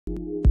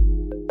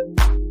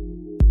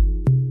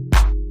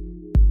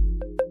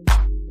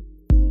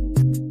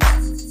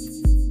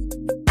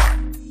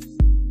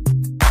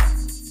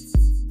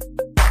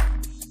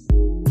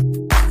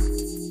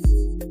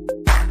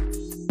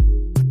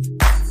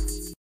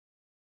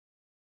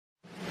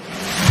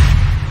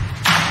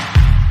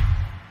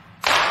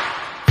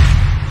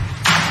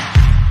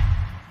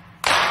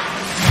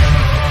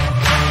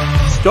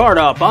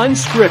Startup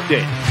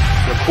Unscripted.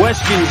 The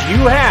questions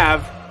you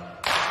have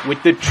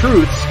with the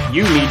truths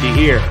you need to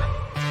hear.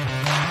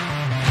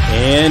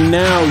 And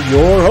now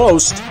your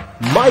host,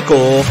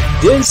 Michael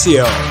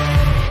Dinsio.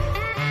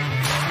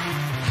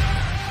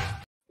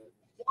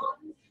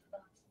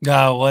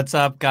 What's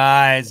up,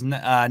 guys?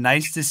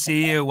 Nice to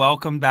see you.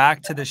 Welcome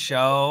back to the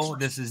show.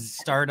 This is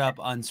Startup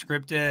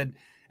Unscripted.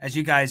 As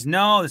you guys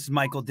know, this is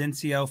Michael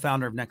Dinsio,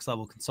 founder of Next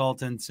Level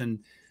Consultants. And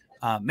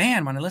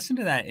man, when I listen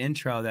to that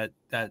intro,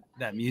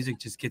 that music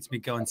just gets me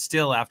going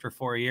still after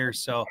 4 years.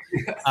 So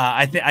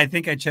I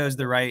think I chose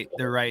the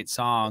right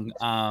song.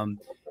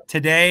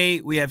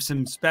 Today we have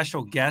some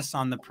special guests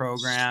on the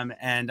program,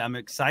 and I'm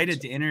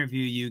excited to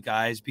interview you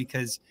guys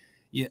because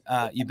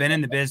you've been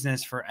in the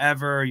business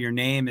forever. Your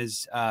name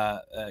is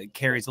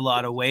carries a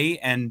lot of weight,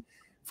 and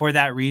for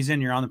that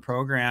reason, you're on the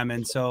program.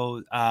 And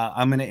so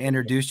I'm going to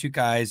introduce you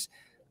guys.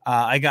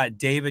 I got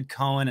David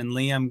Cohen and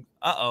Liam.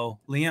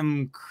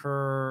 Liam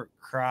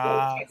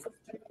Krahe.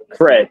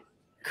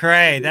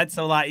 That's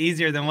a lot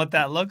easier than what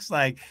that looks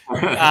like.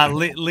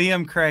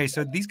 Liam Krahe.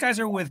 So these guys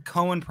are with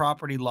Cohen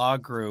Property Law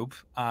Group.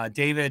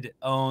 David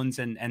owns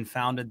and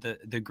founded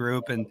the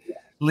group, and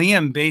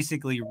Liam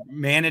basically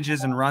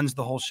manages and runs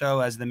the whole show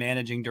as the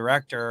managing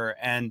director.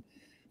 And,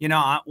 you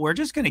know, we're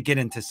just going to get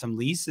into some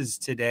leases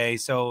today.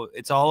 So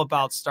it's all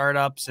about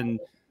startups and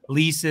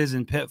leases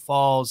and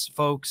pitfalls.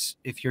 Folks,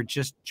 if you're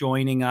just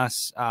joining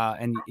us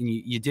and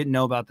you didn't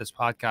know about this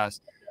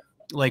podcast,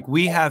 like,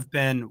 we have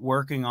been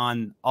working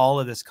on all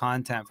of this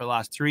content for the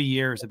last 3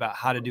 years about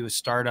how to do a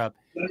startup.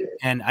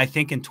 And I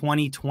think in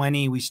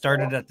 2020, we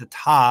started at the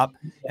top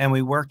and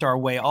we worked our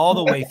way all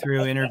the way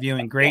through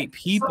interviewing great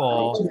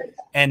people.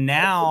 And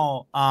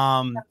now,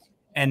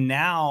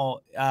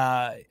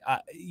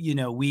 you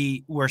know,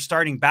 we're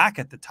starting back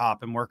at the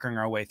top and working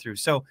our way through.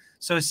 So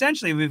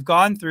essentially we've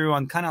gone through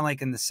on kind of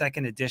like in the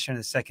second edition of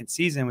the second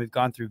season, we've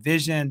gone through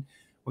vision,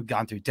 we've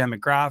gone through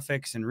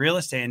demographics and real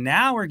estate, and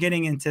now we're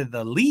getting into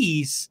the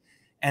lease.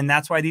 And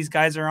that's why these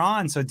guys are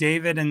on. So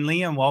David and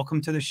Liam, welcome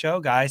to the show,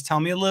 guys.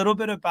 Tell me a little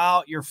bit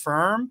about your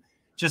firm,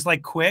 just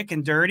like quick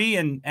and dirty,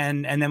 and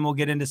then we'll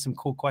get into some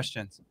cool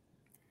questions.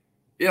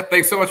 Yeah,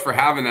 thanks so much for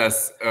having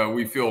us.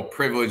 We feel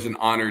privileged and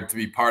honored to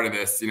be part of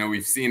this. You know,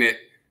 we've seen it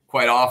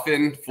quite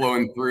often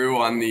flowing through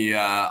on the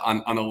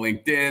on the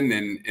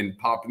LinkedIn and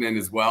popping in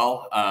as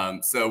well.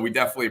 So we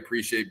definitely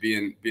appreciate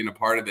being a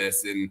part of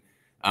this, and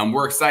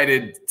we're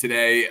excited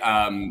today.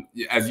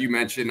 As you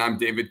mentioned, I'm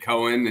David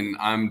Cohen, and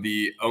I'm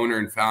the owner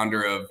and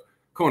founder of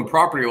Cohen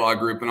Property Law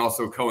Group and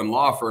also Cohen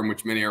Law Firm,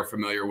 which many are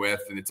familiar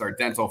with, and it's our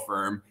dental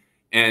firm.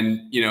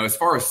 And, you know, as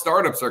far as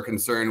startups are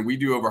concerned, we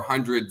do over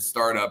 100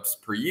 startups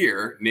per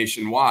year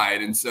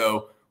nationwide. And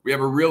so we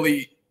have a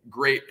really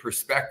great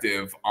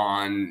perspective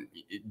on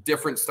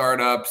different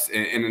startups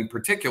and in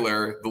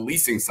particular, the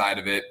leasing side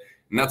of it.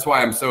 And that's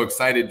why I'm so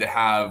excited to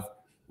have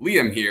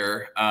Liam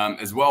here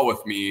as well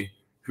with me,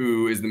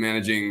 who is the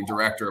managing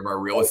director of our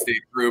real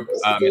estate group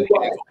and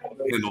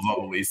handles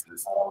all the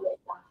leases.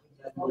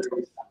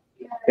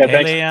 Yeah,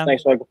 Hey,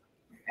 thanks, Michael.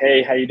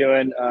 Hey, how you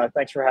doing?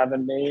 Thanks for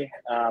having me.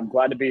 I'm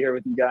glad to be here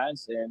with you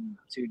guys and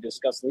to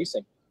discuss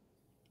leasing.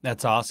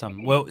 That's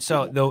awesome. Well,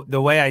 so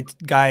the way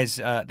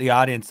the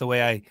audience, the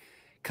way I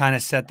kind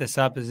of set this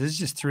up is this is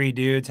just three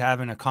dudes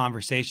having a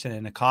conversation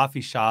in a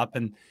coffee shop.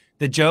 And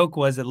the joke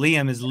was that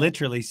Liam is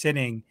literally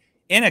sitting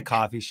in a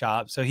coffee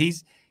shop. So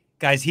he's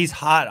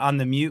hot on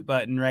the mute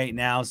button right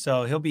now.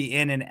 So he'll be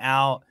in and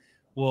out.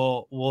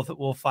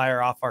 We'll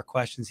fire off our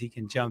questions. He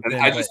can jump in.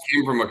 I just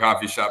came from a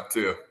coffee shop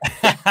too.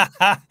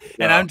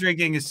 And I'm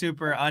drinking a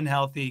super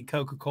unhealthy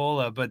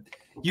Coca-Cola, but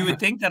you would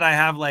think that I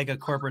have like a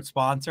corporate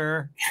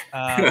sponsor,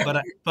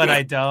 but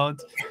I don't.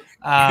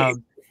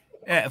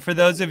 For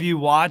those of you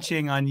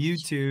watching on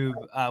YouTube,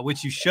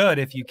 which you should,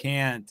 if you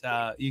can't,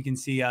 you can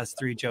see us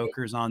three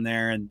jokers on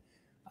there. And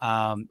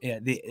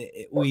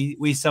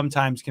we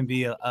sometimes can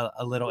be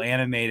a little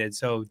animated.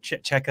 So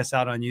check us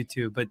out on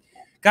YouTube. But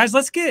guys,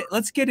 let's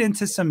get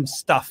into some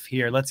stuff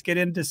here. Let's get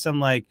into some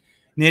like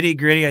nitty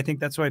gritty. I think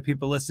that's why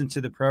people listen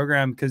to the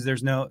program, because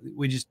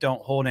we just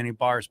don't hold any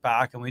bars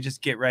back and we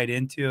just get right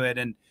into it.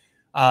 And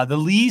the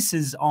lease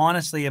is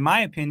honestly, in my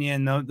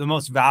opinion, the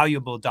most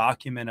valuable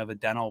document of a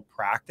dental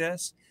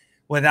practice.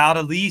 Without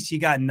a lease, you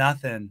got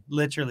nothing.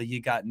 Literally, you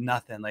got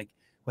nothing. Like,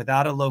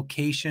 without a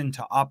location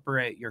to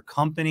operate your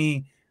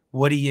company,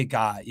 what do you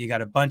got? You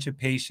got a bunch of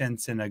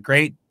patients and a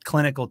great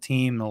clinical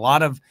team, and a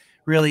lot of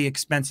really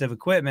expensive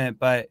equipment,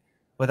 but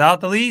without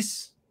the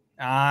lease,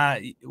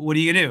 what do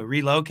you do?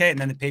 Relocate, and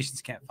then the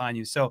patients can't find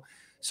you. So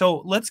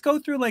let's go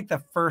through like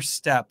the first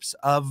steps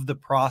of the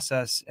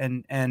process,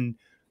 and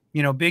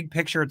you know, big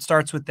picture, it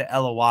starts with the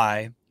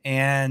LOI.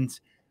 And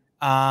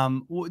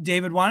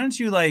David, why don't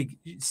you like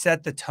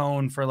set the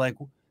tone for like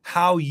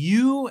how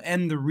you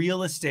and the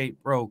real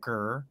estate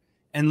broker,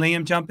 and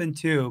Liam jump in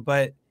too,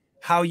 but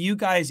how you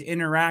guys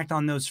interact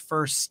on those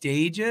first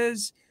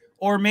stages.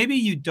 Or maybe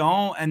you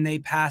don't and they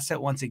pass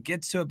it once it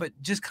gets to it, but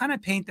just kind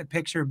of paint the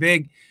picture,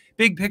 big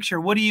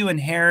picture. What are you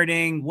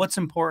inheriting? What's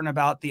important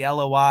about the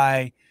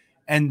LOI?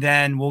 and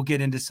then we'll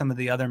get into some of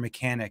the other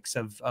mechanics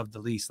of the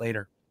lease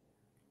later.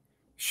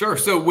 Sure.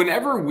 So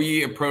whenever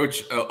we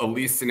approach a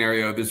lease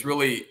scenario, there's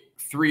really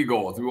three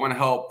goals. We want to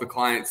help the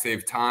client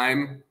save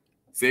time,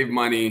 save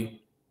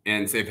money,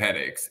 and save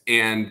headaches.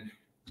 And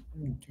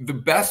the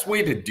best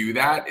way to do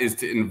that is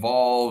to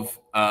involve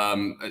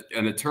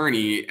an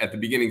attorney at the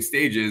beginning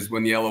stages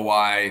when the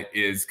LOI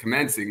is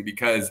commencing,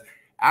 because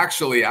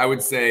actually I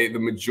would say the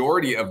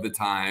majority of the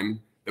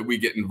time that we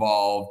get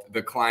involved,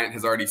 the client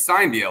has already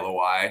signed the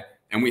LOI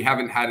and we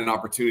haven't had an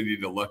opportunity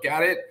to look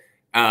at it.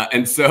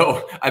 And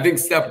so I think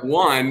step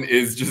one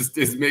is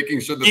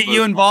making sure that get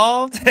you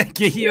involved.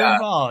 Get you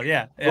involved.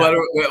 Yeah.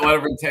 Letter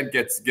of intent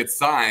gets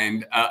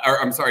signed, or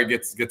I'm sorry,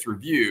 gets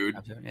reviewed.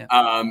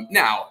 Yeah.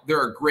 Now there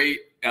are great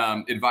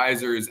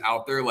advisors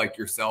out there like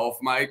yourself,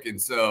 Mike. And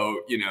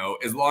so,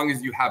 as long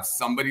as you have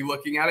somebody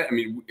looking at it, I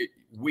mean,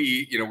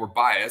 we're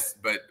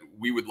biased, but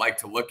we would like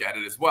to look at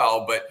it as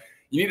well. But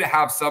you need to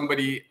have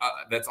somebody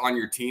that's on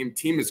your team.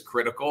 Team is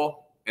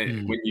critical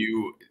when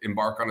you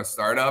embark on a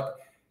startup.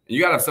 And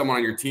you got to have someone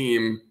on your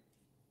team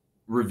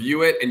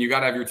review it, and you got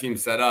to have your team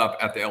set up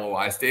at the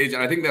LOI stage.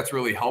 And I think that's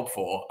really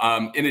helpful.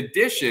 In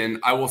addition,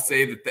 I will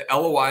say that the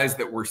LOIs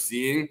that we're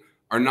seeing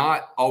are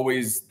not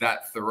always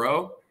that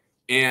thorough.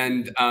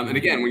 And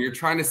again, when you're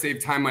trying to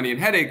save time, money, and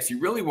headaches, you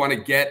really want to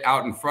get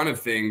out in front of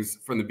things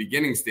from the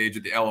beginning stage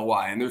of the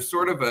LOI. And there's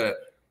sort of a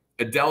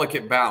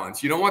delicate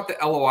balance. You don't want the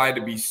LOI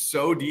to be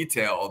so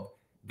detailed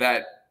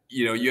that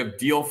you have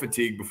deal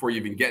fatigue before you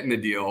even get in the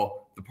deal.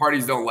 The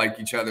parties don't like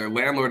each other.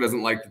 Landlord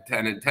doesn't like the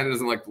tenant. Tenant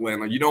doesn't like the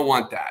landlord. You don't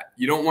want that.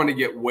 You don't want to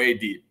get way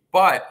deep.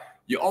 But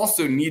you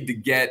also need to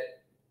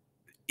get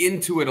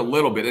into it a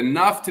little bit,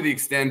 enough to the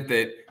extent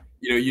that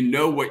you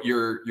know what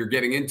you're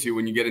getting into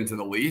when you get into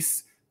the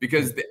lease,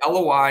 because the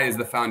LOI is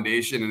the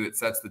foundation and it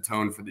sets the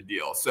tone for the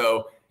deal.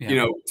 So,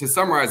 to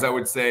summarize, I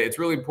would say it's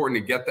really important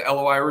to get the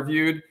LOI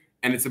reviewed,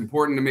 and it's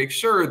important to make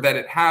sure that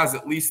it has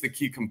at least the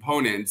key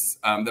components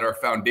that are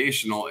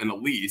foundational in a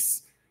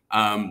lease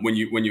when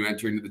you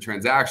enter into the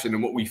transaction.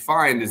 And what we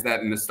find is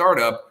that in the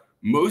startup,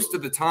 most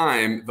of the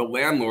time, the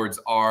landlords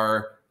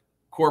are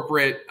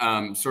corporate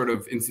sort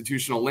of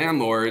institutional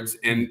landlords,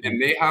 and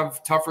they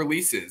have tougher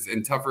leases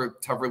and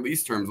tougher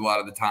lease terms a lot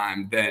of the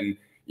time than,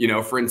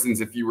 for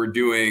instance, if you were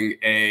doing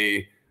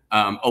a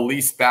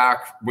lease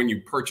back when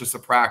you purchase a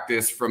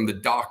practice from the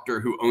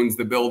doctor who owns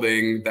the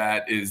building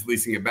that is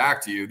leasing it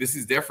back to you. This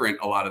is different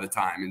a lot of the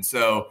time. And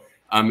so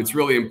it's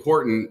really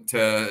important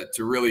to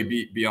really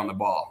be on the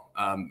ball.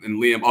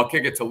 And Liam, I'll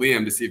kick it to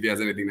Liam to see if he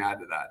has anything to add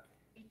to that.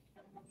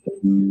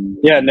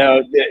 Yeah,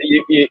 no,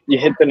 you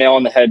hit the nail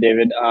on the head,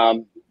 David.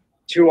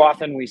 Too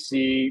often we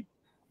see,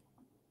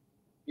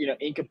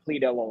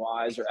 incomplete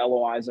LOIs or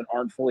LOIs that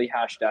aren't fully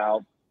hashed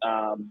out,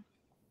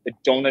 that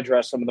don't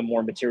address some of the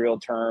more material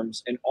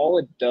terms. And all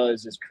it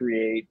does is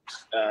create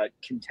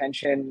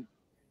contention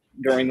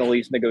during the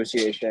lease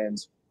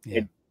negotiations. Yeah.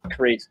 It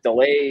creates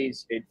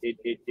delays. It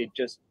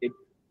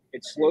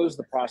slows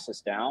the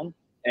process down.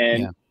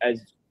 And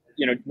as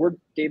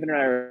David and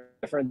I are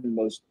different than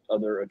most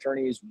other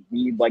attorneys.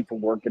 We like to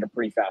work at a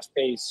pretty fast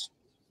pace.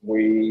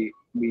 We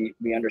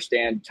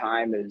understand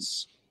time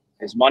is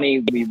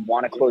money. We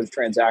want to close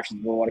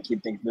transactions. We want to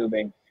keep things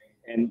moving.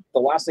 And the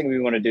last thing we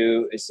want to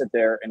do is sit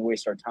there and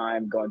waste our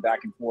time going back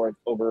and forth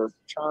over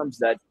terms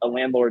that a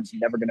landlord's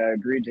never going to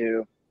agree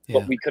to,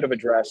 but we could have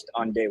addressed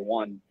on day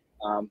one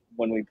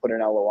when we put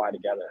an LOI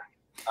together.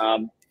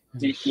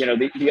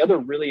 The other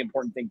really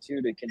important thing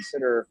too to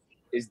consider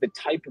is the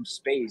type of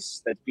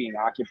space that's being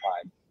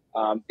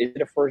occupied. Is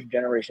it a first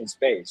generation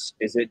space?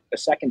 Is it a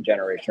second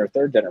generation or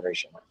third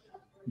generation?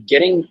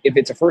 If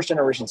it's a first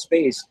generation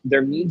space,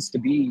 there needs to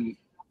be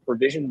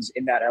provisions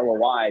in that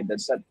LOI that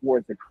set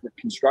forth the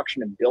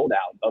construction and build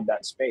out of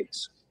that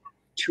space.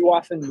 Too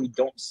often we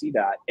don't see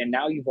that. And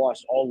now you've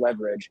lost all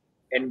leverage,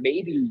 and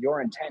maybe your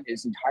intent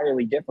is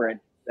entirely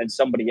different than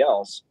somebody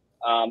else.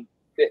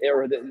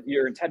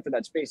 Your intent for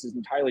that space is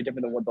entirely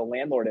different than what the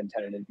landlord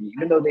intended it to be,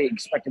 even though they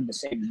expected the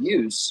same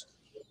use,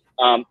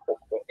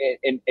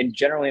 and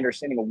generally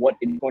understanding of what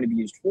it's going to be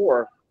used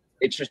for.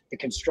 It's just the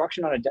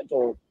construction on a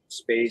dental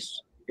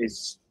space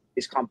is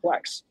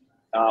complex,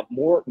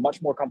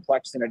 much more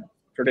complex than a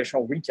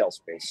traditional retail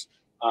space.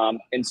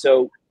 And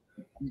so,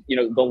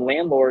 the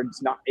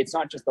landlord's it's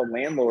not just the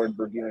landlord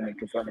reviewing and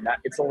confirming that,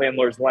 it's the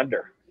landlord's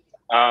lender.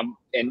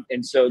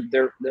 And so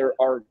there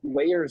are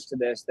layers to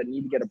this that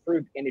need to get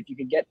approved. And if you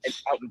can get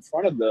out in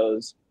front of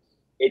those,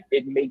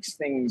 it makes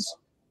things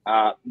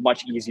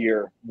much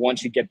easier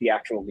once you get the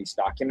actual lease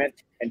document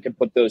and can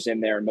put those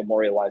in there and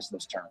memorialize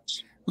those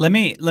terms. Let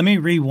me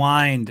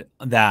rewind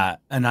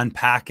that and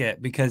unpack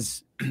it,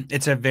 because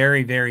it's a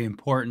very, very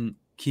important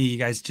key. You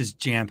guys just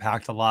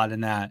jam-packed a lot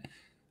in that.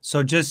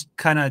 So just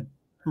kind of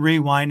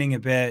rewinding a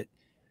bit,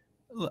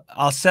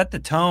 I'll set the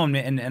tone,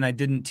 and I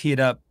didn't tee it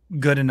up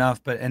good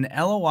enough, but an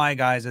LOI,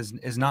 guys,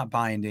 is not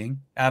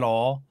binding at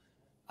all.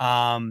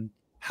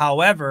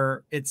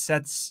 However, it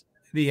sets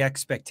the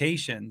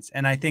expectations.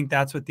 And I think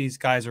that's what these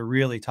guys are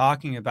really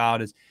talking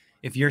about is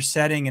if you're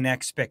setting an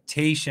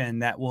expectation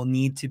that will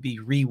need to be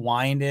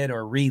rewinded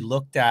or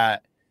re-looked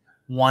at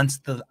once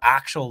the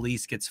actual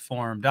lease gets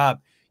formed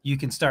up, you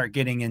can start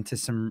getting into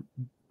some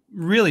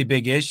really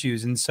big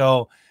issues. And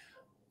so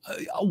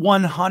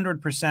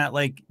 100%,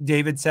 like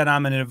David said,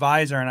 I'm an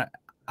advisor, and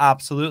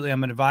absolutely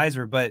I'm an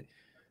advisor, but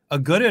a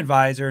good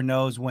advisor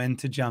knows when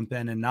to jump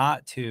in and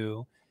not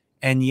to.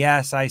 And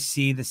yes, I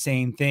see the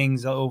same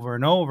things over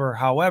and over.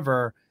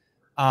 However,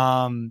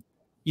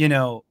 you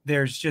know,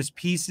 there's just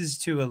pieces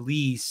to a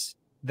lease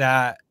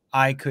that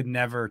I could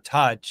never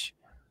touch,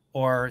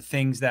 or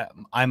things that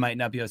I might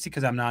not be able to see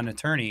because I'm not an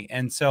attorney.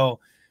 And so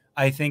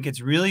I think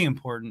it's really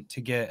important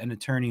to get an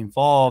attorney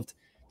involved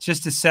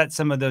just to set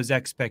some of those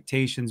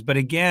expectations. But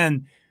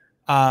again,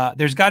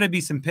 there's got to be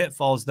some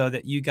pitfalls, though,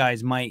 that you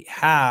guys might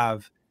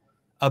have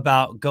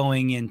about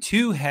going in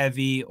too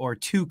heavy or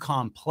too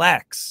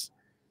complex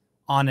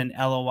on an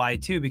LOI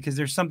too, because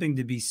there's something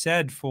to be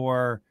said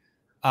for,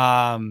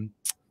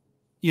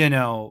 you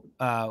know,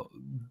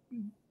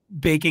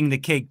 baking the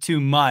cake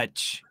too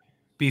much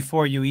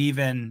before you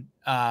even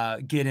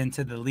get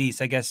into the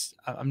lease. I guess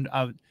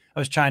I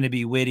was trying to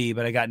be witty,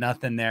 but I got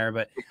nothing there.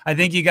 But I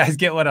think you guys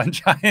get what I'm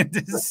trying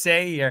to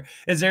say here.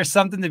 Is there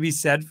something to be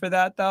said for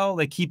that, though?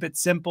 Like, keep it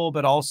simple,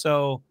 but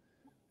also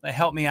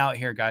help me out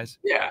here, guys.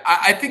 Yeah,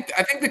 I think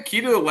the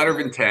key to the letter of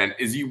intent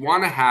is you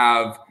want to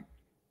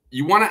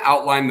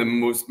outline the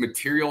most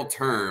material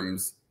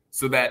terms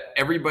so that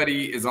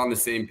everybody is on the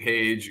same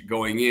page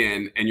going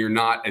in, and you're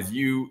not, as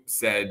you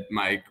said,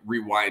 Mike,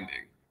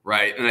 rewinding,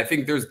 right? And I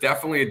think there's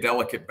definitely a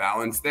delicate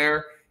balance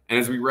there. And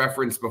as we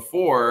referenced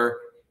before,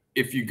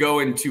 if you go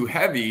in too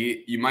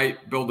heavy, you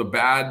might build a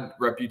bad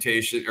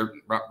reputation, or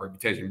not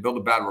reputation, build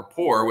a bad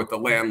rapport with the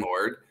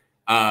landlord,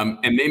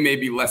 and they may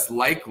be less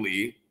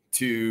likely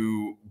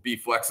to be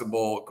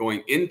flexible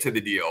going into the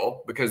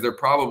deal because there's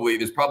probably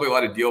a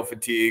lot of deal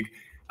fatigue.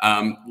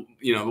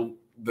 You know,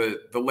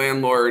 the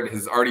landlord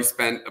has already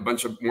spent a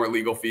bunch of more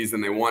legal fees than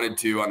they wanted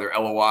to on their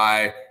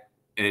LOI,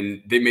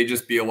 and they may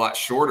just be a lot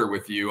shorter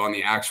with you on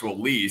the actual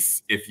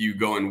lease if you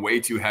go in way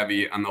too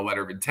heavy on the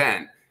letter of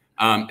intent.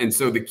 And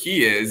so the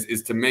key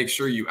is to make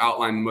sure you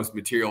outline the most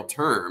material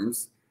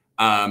terms.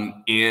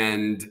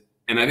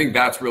 And I think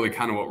that's really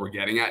kind of what we're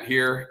getting at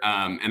here.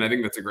 And I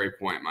think that's a great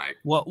point, Mike.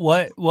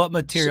 What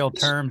material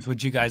terms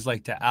would you guys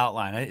like to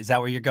outline? Is that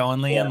where you're going,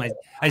 Liam? Yeah.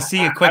 I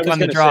see you quick on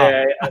the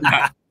draw.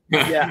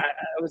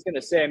 I was going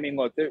to say, I mean,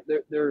 look,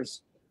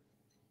 there's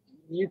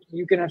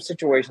you can have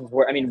situations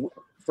where, I mean,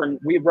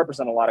 we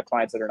represent a lot of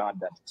clients that are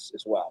non-dentists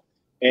as well.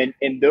 And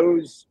in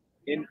those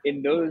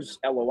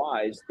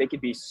LOIs, they could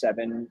be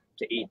 7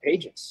 to 8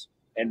 pages.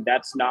 And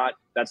that's not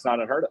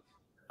unheard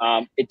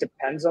of. It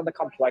depends on the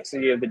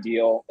complexity of the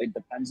deal. It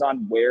depends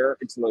on where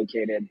it's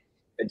located.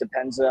 It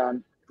depends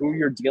on who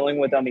you're dealing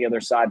with on the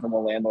other side from a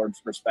landlord's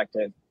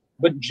perspective.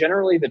 But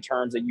generally, the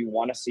terms that you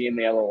want to see in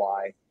the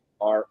LOI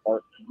are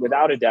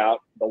without a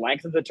doubt, the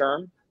length of the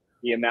term,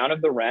 the amount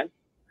of the rent,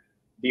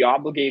 the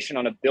obligation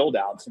on a build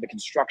out, so the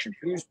construction,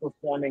 who's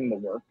performing the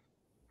work,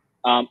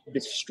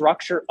 the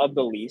structure of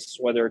the lease,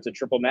 whether it's a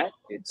triple net,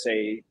 it's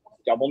a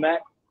double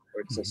net,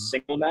 or it's a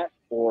single net,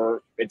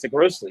 or it's a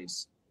gross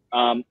lease.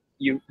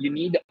 You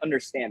need to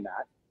understand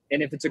that.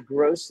 And if it's a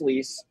gross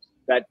lease,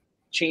 that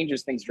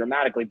changes things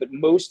dramatically. But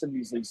most of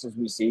these leases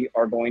we see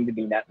are going to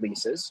be net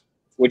leases,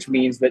 which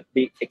means that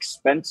the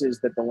expenses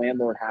that the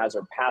landlord has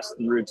are passed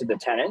through to the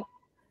tenant,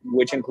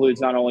 which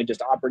includes not only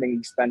just operating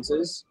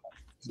expenses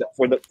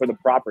for the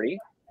property,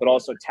 but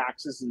also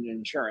taxes and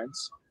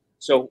insurance.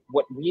 So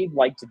what we'd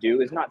like to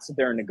do is not sit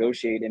there and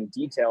negotiate in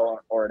detail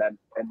or ad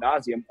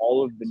nauseum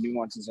all of the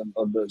nuances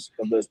of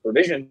those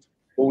provisions.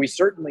 But we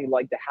certainly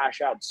like to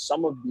hash out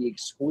some of the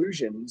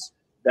exclusions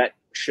that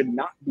should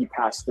not be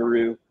passed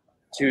through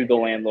to the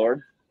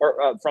landlord,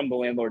 or from the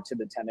landlord to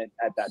the tenant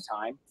at that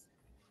time.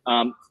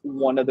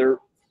 One other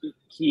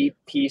key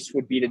piece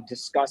would be to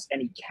discuss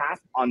any cap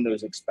on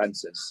those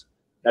expenses.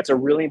 That's a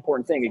really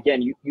important thing.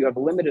 Again, you have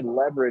limited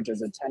leverage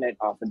as a tenant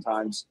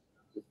oftentimes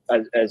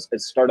as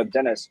startup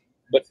dentists,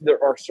 but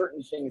there are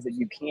certain things that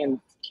you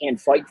can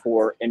fight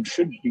for and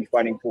should be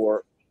fighting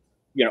for,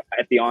 you know,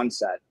 at the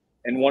onset.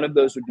 And one of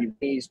those would be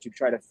ways to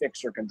try to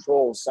fix or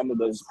control some of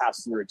those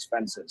pass-through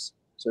expenses.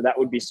 So that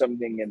would be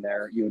something in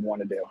there you would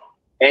want to do.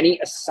 Any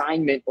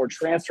assignment or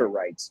transfer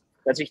rights,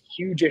 that's a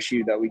huge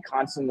issue that we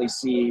constantly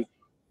see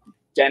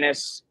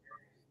dentists,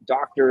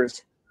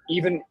 doctors,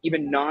 even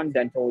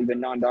non-dental, even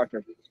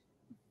non-doctor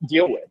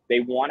deal with. They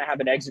want to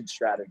have an exit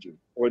strategy,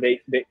 or they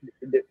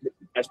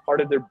as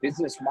part of their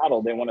business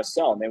model, they want to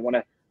sell, and they want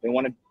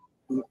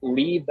to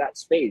leave that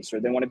space, or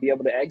they want to be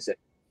able to exit.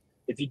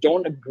 If you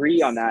don't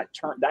agree on that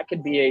term, that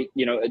could be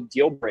a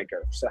deal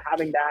breaker. So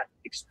having that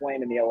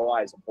explained in the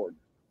LOI is important.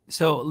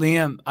 So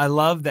Liam, I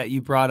love that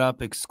you brought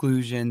up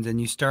exclusions and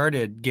you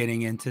started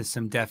getting into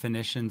some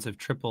definitions of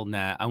triple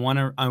net. I want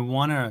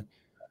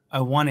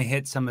to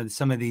hit some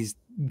of these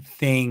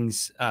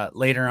things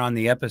later on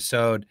the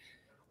episode.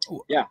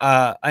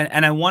 Yeah.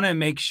 And I want to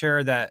make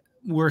sure that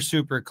we're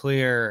super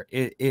clear.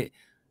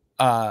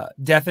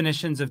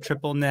 definitions of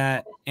triple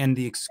net and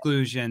the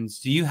exclusions.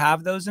 Do you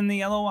have those in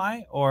the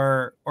LOI,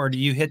 or do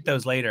you hit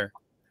those later?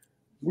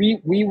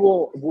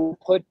 We'll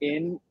put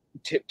in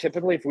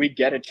typically if we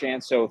get a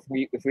chance. So if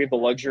we have the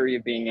luxury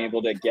of being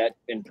able to get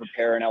and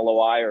prepare an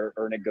LOI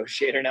or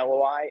negotiate an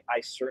LOI,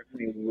 I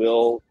certainly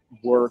will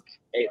work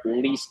at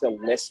least a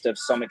list of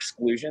some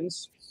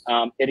exclusions.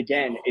 And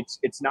again,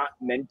 it's not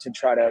meant to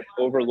try to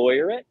over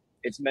lawyer it.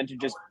 It's meant to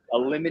just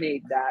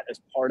eliminate that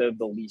as part of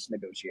the lease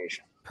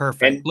negotiation.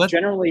 Perfect. And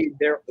generally,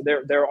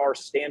 there are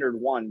standard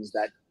ones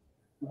that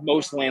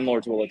most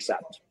landlords will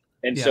accept.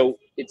 And so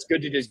it's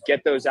good to just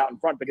get those out in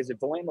front, because if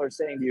the landlord's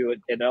saying to you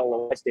at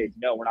LOI stage,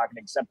 no, we're not going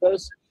to accept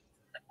those,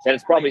 then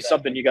it's probably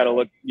something you got to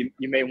look. You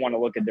may want to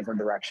look a different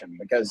direction,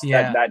 because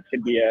that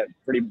could be a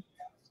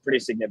pretty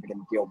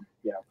significant deal.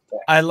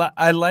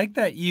 I like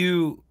that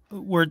you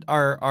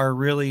are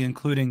really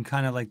including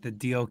kind of like the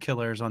deal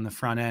killers on the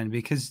front end,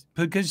 because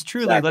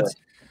truly, exactly.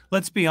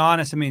 let's be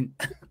honest. I mean,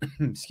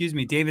 excuse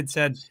me, David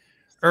said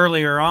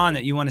earlier on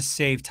that you want to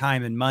save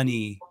time and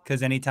money,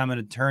 because anytime an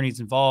attorney's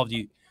involved,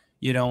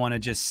 you don't want to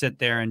just sit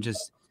there and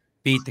just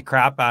beat the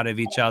crap out of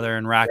each other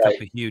and rack up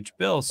a huge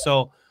bill.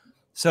 So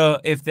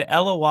if the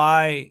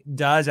LOI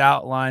does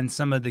outline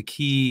some of the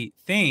key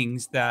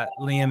things that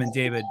Liam and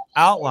David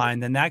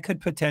outlined, then that could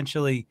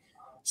potentially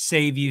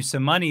save you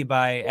some money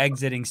by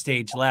exiting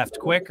stage left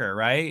quicker,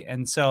 right?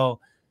 And so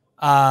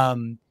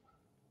I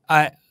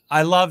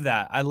love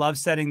that. I love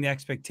setting the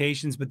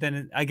expectations, but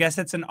then I guess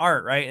it's an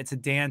art, right? It's a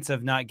dance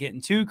of not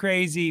getting too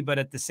crazy, but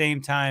at the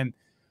same time,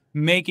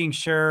 making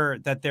sure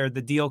that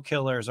the deal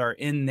killers are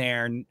in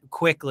there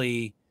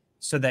quickly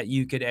so that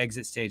you could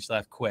exit stage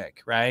left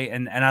quick. Right.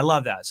 And I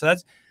love that. So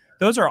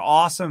those are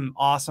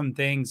awesome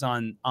things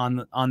on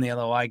the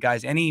LOI,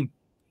 guys.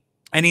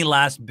 Any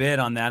last bit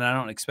on that? I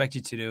don't expect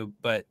you to do,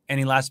 but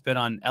any last bit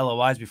on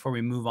LOIs before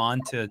we move on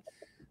to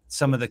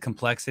some of the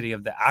complexity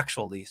of the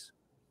actual lease?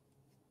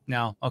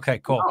 No. Okay,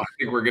 cool. No, I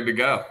think we're good to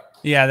go.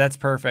 Yeah, that's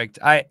perfect.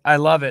 I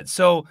love it.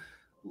 So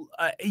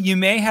you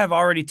may have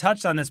already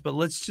touched on this, but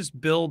let's just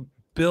build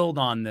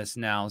on this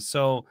now.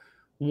 So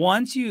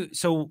once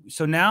so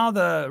now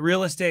the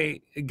real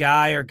estate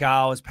guy or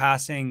gal is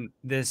passing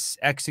this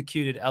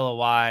executed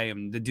LOI,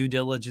 and the due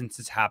diligence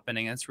is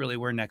happening. That's really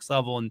where next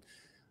level, and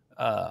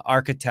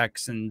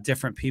architects and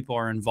different people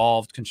are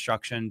involved,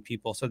 construction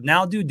people. So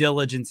now due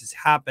diligence is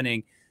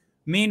happening.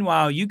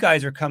 Meanwhile, you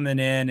guys are coming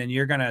in and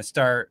you're going to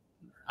start,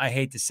 I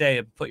hate to say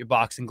it, put your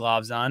boxing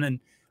gloves on and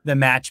the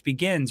match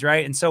begins,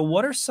 right? And so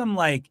what are some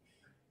like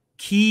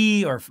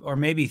key or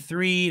maybe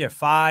 3 to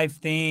 5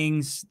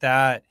 things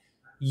that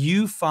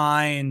you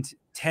find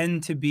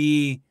tend to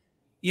be,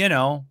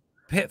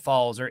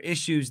 pitfalls or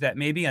issues that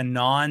maybe a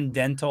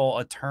non-dental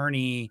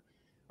attorney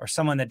or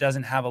someone that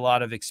doesn't have a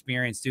lot of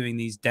experience doing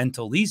these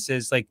dental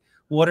leases, like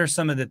what are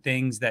some of the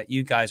things that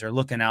you guys are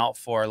looking out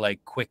for,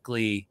 like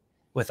quickly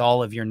with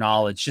all of your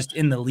knowledge, just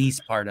in the lease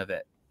part of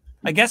it?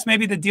 I guess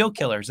maybe the deal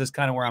killers is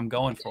kind of where I'm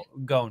going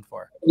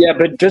for. Yeah,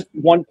 but just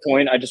one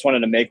point. I just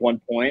wanted to make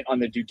one point on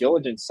the due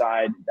diligence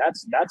side.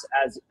 That's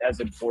as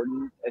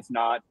important, if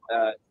not,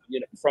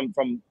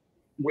 from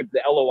with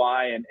the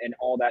LOI and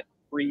all that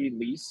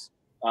pre-lease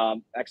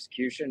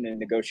execution and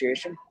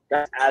negotiation.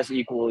 That's as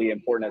equally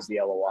important as the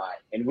LOI.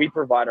 And we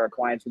provide our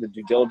clients with a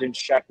due diligence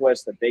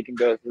checklist that they can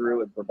go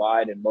through and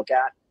provide and look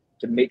at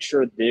to make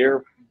sure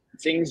their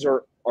things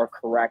are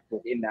correct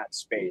within that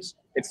space.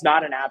 It's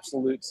not an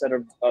absolute set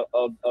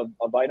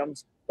of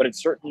items, but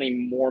it's certainly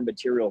more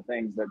material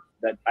things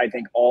that I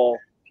think all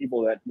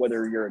people, that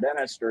whether you're a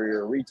dentist or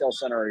you're a retail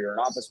center or you're an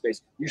office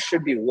space, you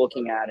should be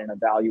looking at and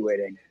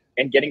evaluating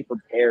and getting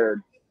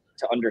prepared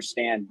to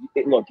understand.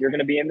 Look, you're going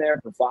to be in there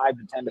for 5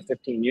 to 10 to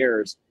 15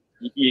 years.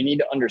 You need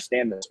to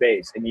understand the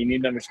space, and you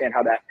need to understand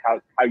how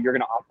you're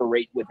going to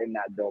operate within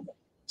that building.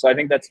 So I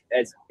think that's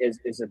as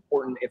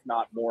important, if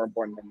not more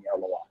important, than the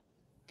LOI.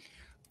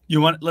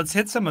 Let's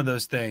hit some of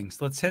those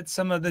things. Let's hit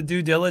some of the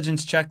due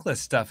diligence checklist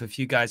stuff. If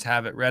you guys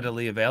have it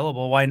readily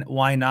available,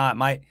 why not?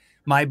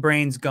 My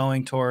brain's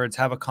going towards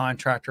have a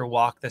contractor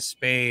walk the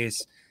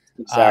space,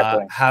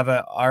 exactly. Have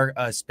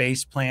a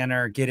space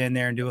planner get in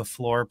there and do a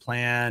floor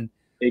plan.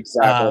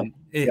 Exactly.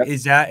 Yep.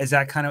 Is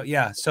that kind of,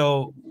 yeah.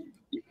 So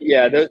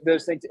yeah,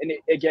 those things. And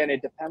again,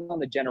 it depends on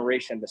the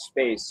generation, the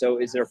space. So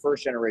is there a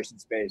first generation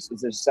space?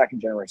 Is there a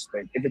second generation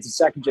space? If it's a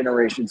second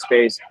generation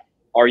space,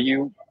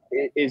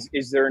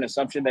 is there an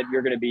assumption that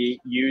you're going to be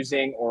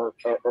using or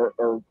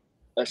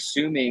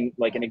assuming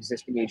like an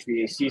existing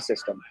HVAC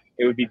system?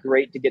 It would be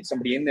great to get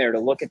somebody in there to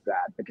look at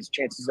that, because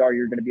chances are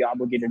you're going to be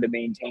obligated to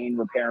maintain,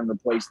 repair, and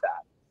replace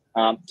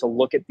that, to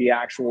look at the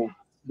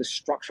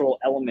structural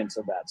elements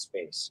of that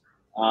space,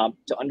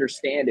 to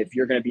understand if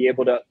you're going to be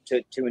able to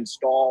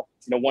install,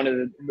 one of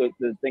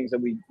the things that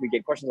we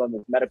get questions on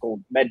is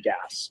med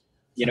gas.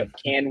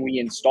 Can we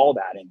install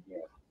that in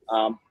here?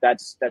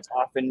 That's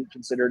often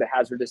considered a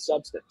hazardous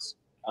substance.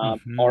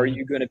 Are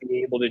you going to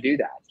be able to do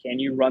that? Can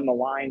you run the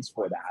lines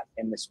for that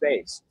in the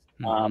space?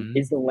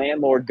 Is the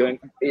landlord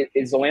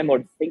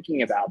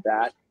thinking about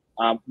that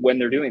when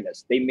they're doing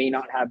this? They may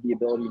not have the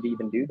ability to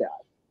even do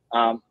that.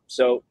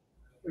 So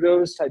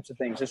those types of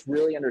things, just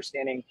really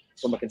understanding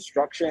from a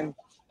construction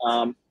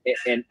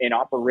and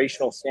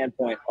operational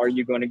standpoint, are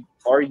you going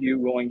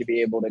to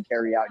be able to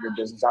carry out your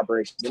business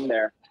operations in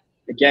there?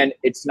 Again,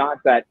 it's not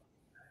that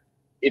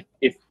if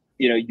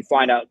you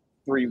find out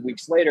 3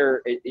 weeks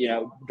later,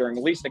 during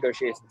the lease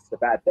negotiations, it's a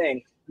bad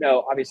thing.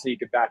 No, obviously you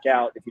could back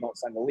out if you don't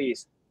sign the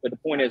lease. But the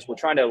point is, we're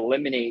trying to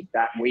eliminate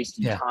that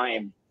wasted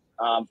time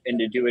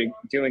into doing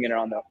it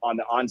on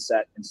the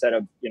onset instead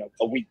of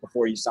a week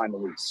before you sign the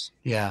lease.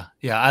 Yeah,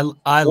 I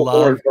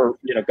love, or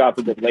God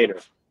forbid later.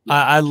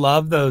 I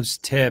love those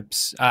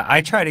tips.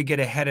 I try to get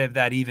ahead of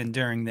that even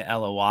during the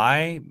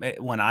LOI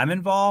when I'm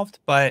involved.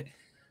 But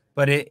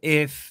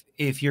if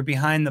you're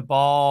behind the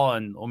ball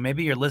or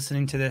maybe you're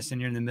listening to this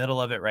and you're in the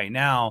middle of it right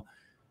now,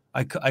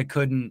 I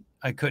couldn't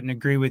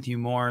agree with you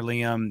more,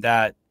 Liam,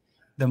 that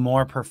the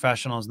more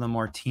professionals, the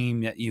more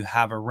team that you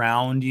have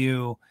around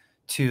you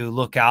to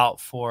look out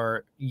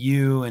for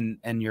you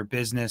and your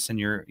business and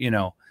your,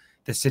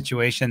 the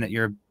situation that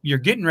you're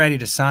getting ready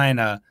to sign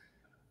a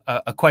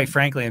quite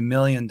frankly, $1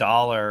 million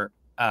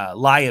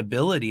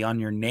liability on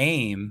your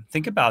name.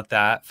 Think about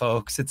that,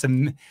 folks. It's a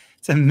 $1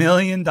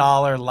 million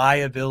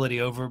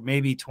liability over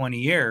maybe 20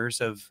 years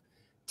of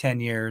 10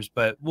 years,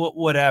 but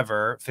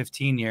whatever,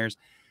 15 years.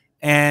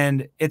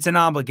 And it's an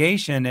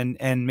obligation.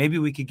 And maybe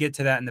we could get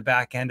to that in the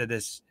back end of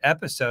this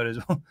episode as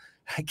well.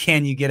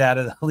 Can you get out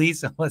of the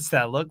lease and what's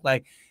that look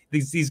like?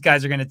 These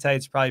guys are going to tell you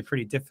it's probably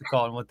pretty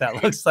difficult and what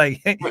that looks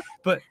like.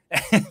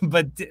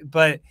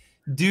 but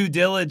due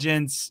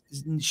diligence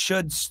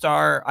should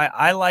start.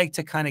 I like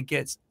to kind of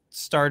get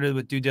started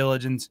with due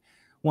diligence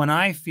when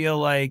I feel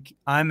like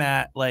I'm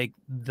at like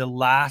the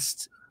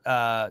last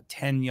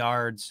 10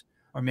 yards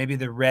or maybe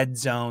the red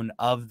zone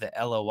of the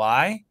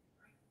LOI.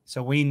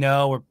 So we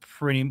know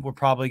we're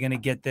probably going to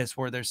get this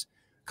where there's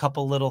a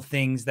couple little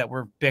things that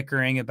we're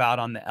bickering about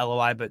on the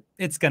LOI, but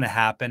it's going to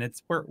happen.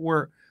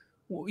 We're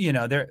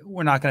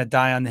not going to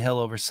die on the hill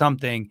over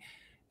something.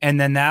 And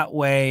then that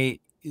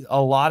way,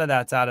 a lot of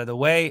that's out of the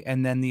way,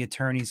 and then the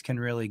attorneys can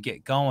really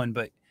get going.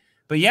 But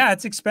yeah,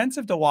 it's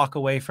expensive to walk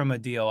away from a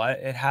deal.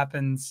 It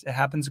happens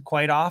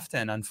quite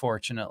often,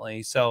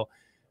 unfortunately. So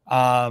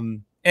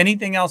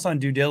anything else on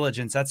due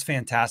diligence? That's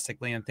fantastic,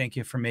 Liam. Thank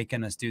you for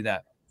making us do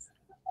that.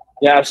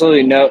 Yeah,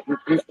 absolutely. No,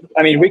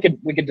 I mean, we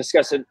could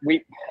discuss it.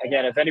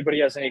 Again, if anybody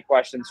has any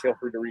questions, feel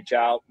free to reach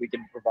out. We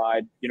can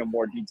provide,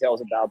 more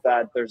details about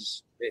that.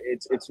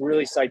 It's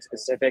really site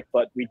specific,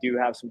 but we do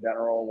have some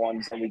general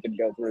ones that we can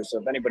go through. So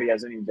if anybody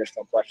has any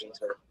additional questions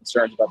or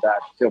concerns about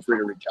that, feel free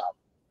to reach out.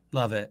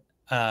 Love it.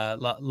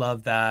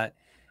 Love that.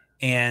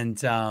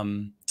 And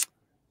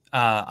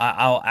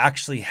I'll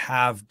actually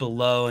have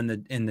below in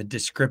the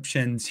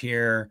descriptions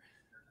here,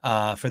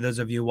 for those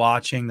of you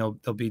watching,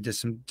 there'll be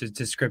just some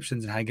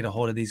descriptions and how you get a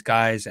hold of these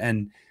guys,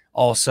 and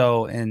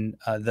also in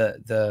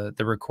the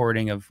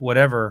recording of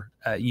whatever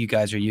you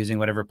guys are using,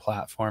 whatever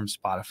platform,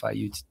 Spotify,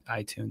 YouTube,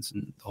 iTunes,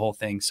 and the whole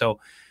thing. So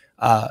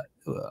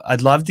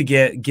I'd love to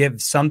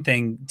give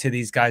something to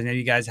these guys. Maybe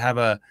you guys have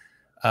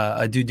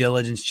a due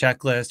diligence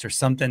checklist or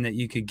something that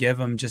you could give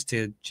them just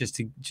to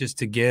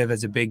give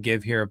as a big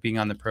give here of being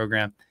on the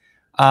program.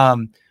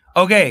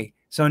 Okay.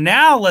 So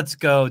now let's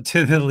go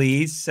to the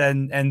lease,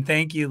 and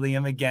thank you,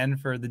 Liam, again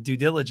for the due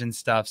diligence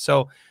stuff.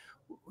 So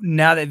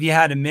now that you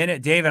had a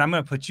minute, David, I'm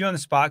going to put you on the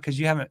spot because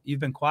you've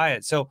been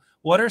quiet. So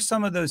what are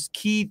some of those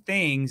key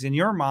things in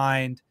your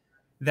mind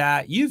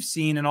that you've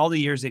seen in all the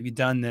years that you've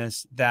done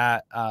this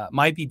that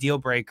might be deal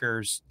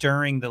breakers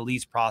during the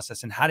lease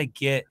process, and how to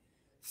get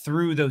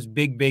through those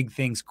big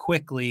things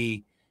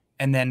quickly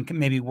and then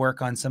maybe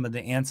work on some of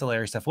the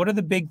ancillary stuff? What are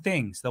the big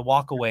things, the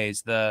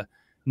walkaways,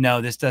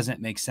 no, this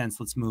doesn't make sense,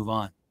 let's move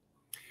on?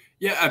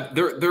 Yeah,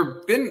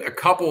 there've been a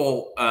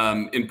couple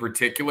in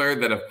particular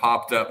that have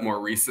popped up more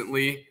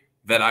recently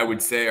that I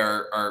would say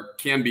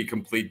can be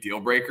complete deal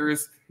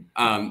breakers.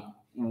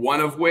 One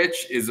of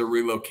which is a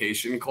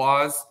relocation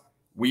clause.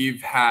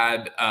 We've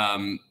had,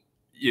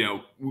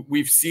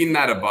 we've seen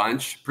that a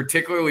bunch,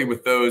 particularly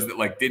with those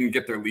that didn't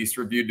get their lease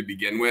reviewed to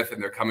begin with,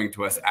 and they're coming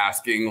to us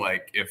asking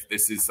if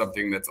this is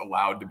something that's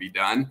allowed to be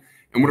done.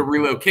 And what a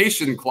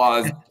relocation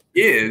clause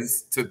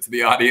is to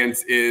the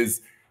audience is,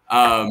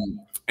 and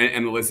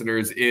the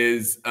listeners,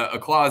 is a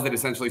clause that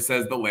essentially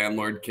says the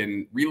landlord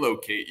can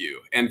relocate you.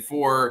 And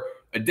for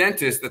a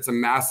dentist, that's a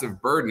massive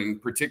burden,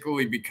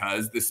 particularly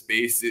because the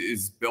space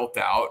is built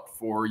out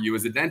for you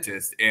as a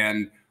dentist.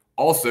 And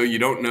also, you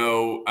don't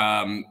know,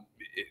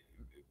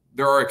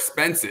 there are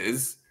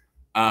expenses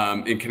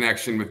in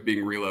connection with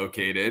being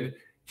relocated,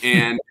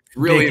 and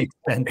really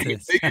big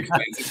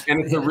expenses. And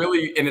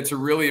it's a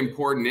really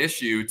important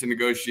issue to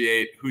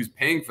negotiate who's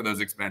paying for those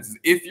expenses.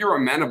 If you're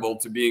amenable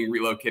to being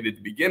relocated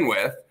to begin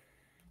with,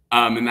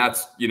 and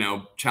that's,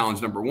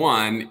 challenge number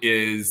one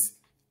is,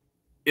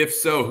 if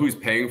so, who's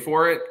paying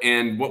for it?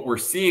 And what we're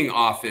seeing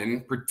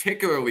often,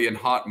 particularly in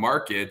hot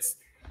markets,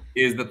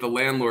 is that the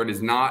landlord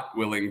is not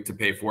willing to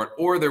pay for it,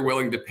 or they're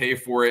willing to pay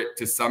for it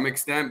to some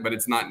extent, but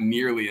it's not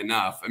nearly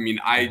enough. I mean,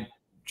 I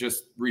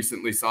just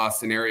recently saw a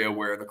scenario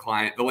where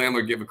the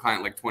landlord gave a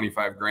client like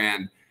 25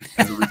 grand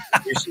as a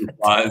relocation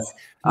clause.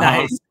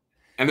 Nice.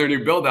 And their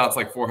new build out's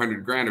like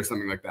 400 grand or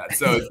something like that.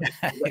 So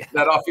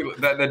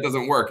that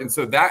doesn't work. And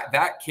so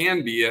that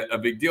can be a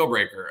big deal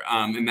breaker.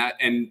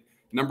 And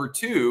number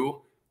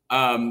two,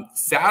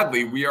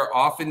 sadly, we are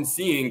often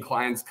seeing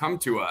clients come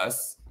to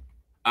us,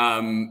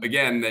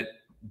 again, that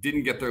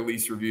didn't get their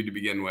lease reviewed to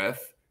begin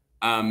with,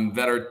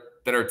 that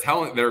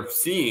are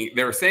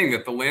saying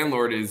that the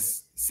landlord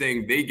is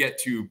saying they get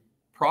to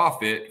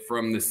profit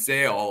from the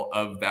sale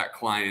of that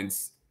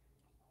client's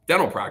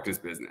dental practice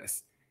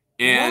business.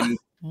 And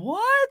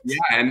what?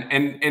 Yeah,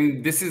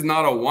 and this is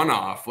not a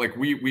one-off. Like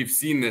we've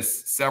seen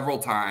this several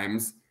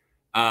times,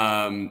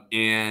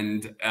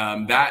 and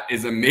that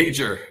is a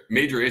major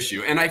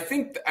issue. And I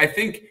think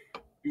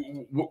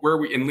where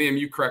we, and Liam,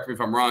 you correct me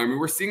if I'm wrong, I mean,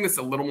 we're seeing this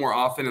a little more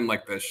often in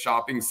like the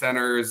shopping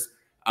centers.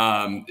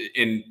 And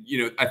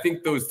I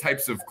think those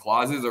types of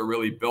clauses are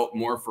really built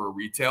more for a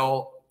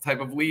retail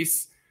type of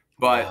lease,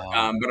 but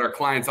our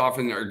clients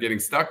often are getting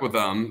stuck with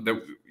them that,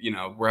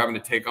 we're having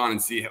to take on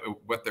and see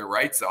what their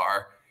rights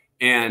are.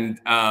 And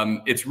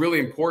it's really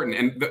important.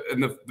 And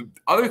the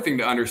other thing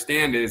to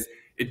understand is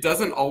it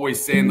doesn't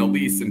always say in the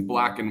lease in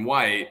black and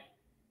white,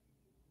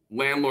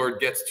 landlord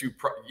gets to,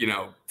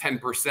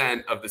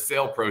 10% of the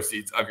sale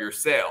proceeds of your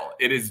sale.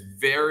 It is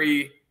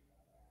very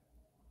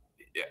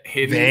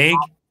hidden, vague.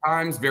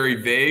 Times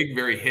very vague,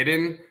 very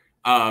hidden.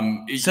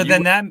 So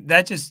then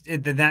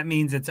that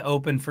means it's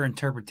open for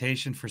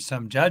interpretation for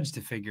some judge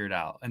to figure it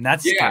out, and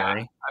that's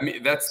scary. I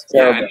mean, it's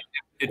Yeah.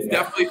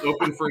 definitely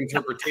open for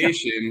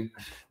interpretation,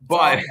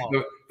 but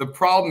the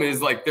problem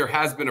is like there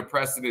has been a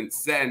precedent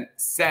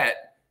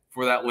set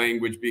for that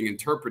language being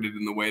interpreted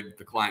in the way that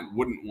the client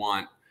wouldn't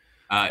want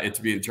it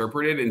to be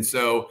interpreted, and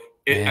so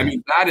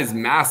that is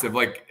massive.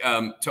 Like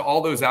to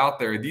all those out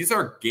there, these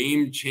are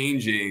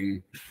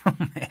game-changing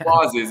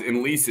clauses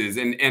in leases,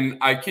 and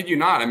I kid you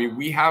not. I mean,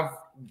 we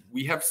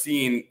have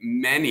seen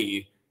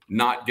many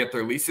not get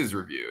their leases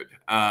reviewed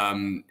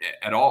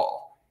at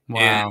all.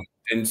 Wow.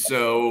 And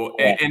so,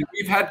 and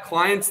we've had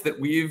clients that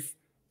we've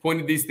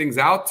pointed these things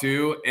out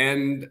to,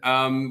 and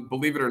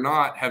believe it or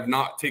not, have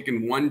not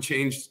taken one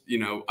changed,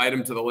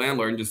 item to the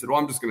landlord and just said, "Well,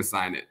 I'm just going to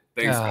sign it.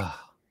 Thanks."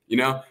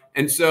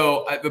 And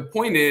so the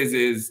point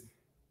is,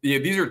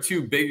 these are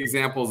two big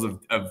examples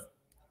of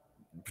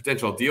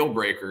potential deal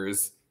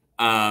breakers.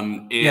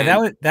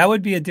 That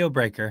would be a deal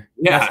breaker.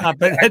 Yeah,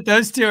 but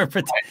those two are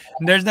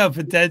there's no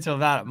potential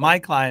about it. My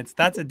clients,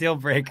 that's a deal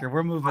breaker.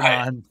 We're moving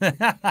on.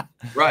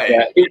 Right.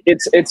 Yeah,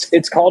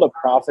 it's called a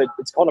profit.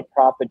 It's called a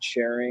profit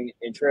sharing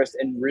interest,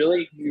 and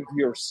really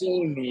you're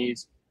seeing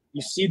these.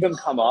 You see them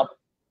come up,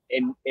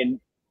 and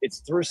it's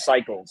through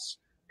cycles.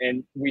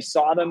 And we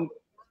saw them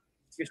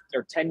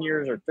 10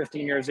 years or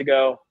 15 years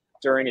ago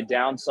during a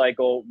down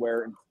cycle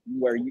where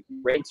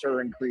rates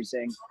are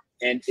increasing.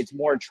 And it's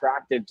more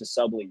attractive to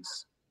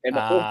sublease. And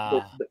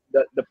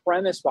the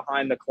premise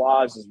behind the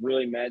clause is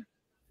really meant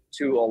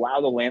to allow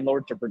the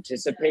landlord to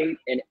participate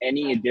in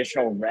any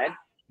additional rent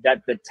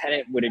that the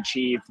tenant would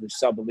achieve through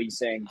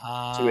subleasing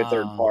to a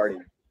third party.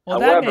 Well,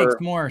 that makes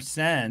more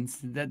sense.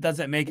 That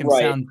doesn't make him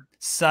sound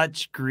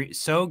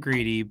so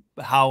greedy.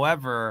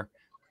 However,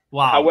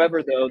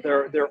 though,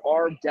 there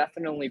are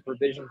definitely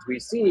provisions we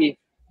see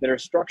that are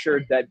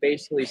structured that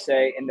basically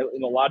say, and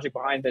the logic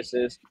behind this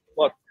is,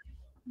 look,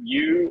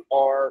 you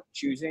are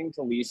choosing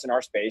to lease in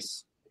our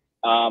space.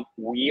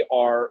 We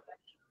are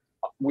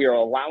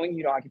allowing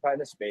you to occupy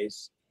the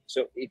space.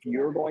 So if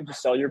you're going to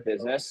sell your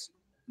business,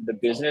 the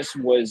business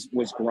was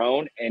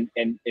grown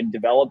and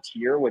developed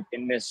here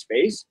within this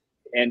space.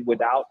 And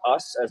without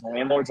us as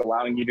landlords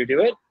allowing you to do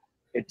it,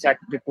 it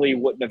technically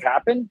wouldn't have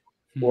happened,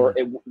 or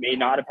it may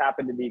not have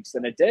happened to the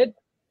extent it did.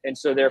 And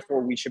so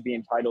therefore we should be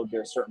entitled to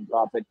a certain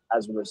profit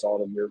as a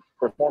result of your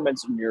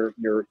performance and your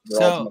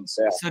ultimate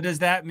sale. So does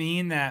that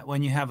mean that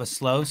when you have a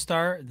slow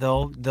start,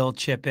 they'll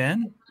chip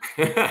in?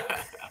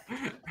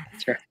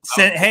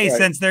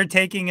 Since they're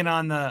taking it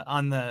on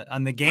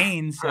the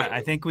gains, I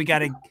think we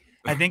got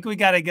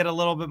to get a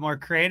little bit more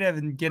creative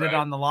and get it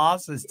on the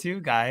losses too,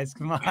 guys.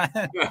 Come on.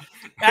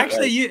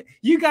 Actually,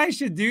 you guys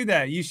should do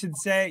that. You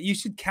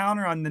should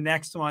counter on the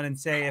next one and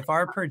say, if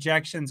our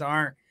projections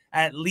aren't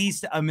at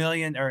least $1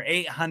 million or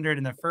 800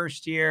 in the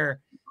first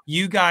year,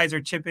 you guys are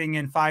chipping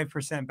in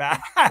 5%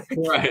 back.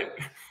 Right.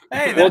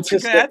 Hey, that's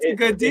a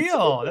good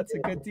deal. That's a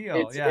good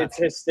deal. It's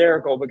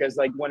hysterical because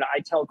like when I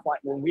tell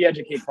clients, when we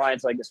educate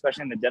clients, like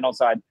especially on the dental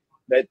side,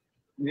 that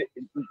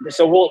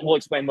so we'll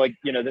explain like,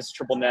 this is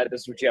triple net,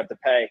 this is what you have to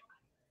pay.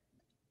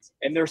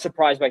 And they're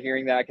surprised by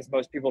hearing that because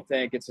most people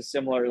think it's a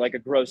similar, like a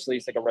gross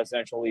lease, like a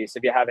residential lease,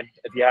 if you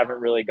haven't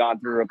really gone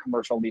through a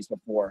commercial lease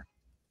before.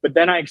 But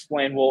then I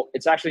explained, well,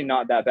 it's actually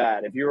not that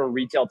bad. If you're a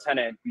retail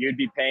tenant, you'd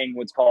be paying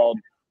what's called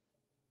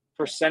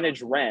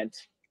percentage rent,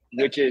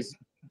 which is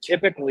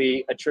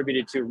typically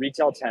attributed to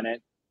retail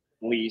tenant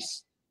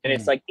lease. And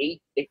it's like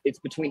it's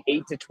between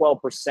 8 to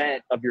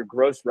 12% of your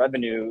gross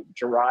revenue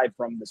derived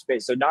from the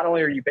space. So not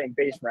only are you paying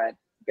base rent,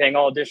 paying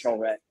all additional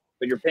rent,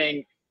 but you're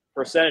paying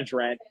percentage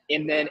rent,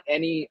 and then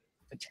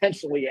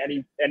potentially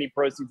any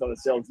proceeds on the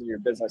sales of your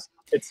business.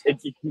 It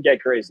can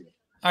get crazy.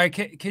 All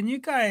right, can you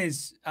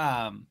guys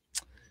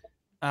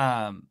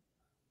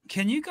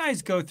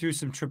go through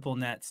some triple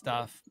net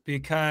stuff,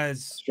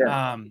 because Sure.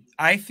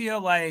 I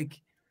feel like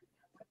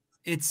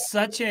it's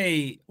such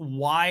a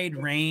wide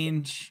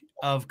range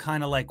of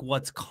kind of like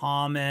what's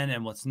common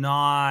and what's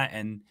not,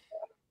 and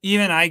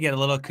even I get a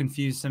little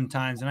confused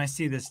sometimes, and I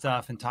see this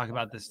stuff and talk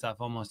about this stuff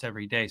almost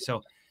every day.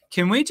 So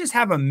can we just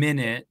have a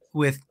minute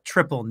with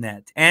triple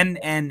net and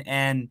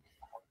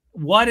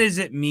what does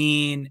it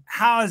mean?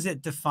 How is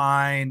it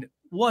defined?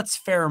 What's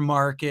fair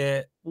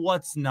market?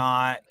 What's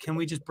not? Can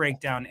we just break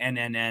down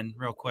NNN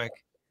real quick?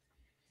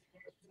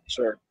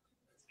 Sure.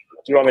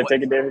 Do you want me to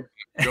take it, David?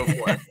 Go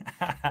for it.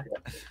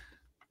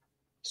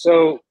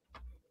 So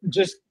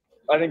just,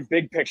 I think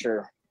big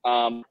picture,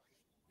 a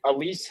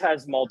lease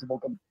has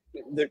multiple,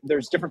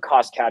 there's different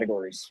cost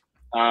categories.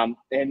 And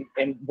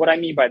what I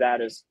mean by that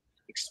is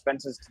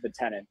expenses to the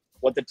tenant,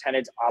 what the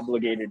tenant's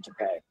obligated to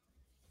pay.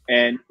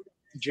 And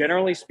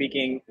generally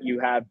speaking, you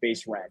have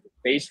base rent.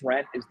 Base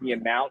rent is the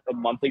amount of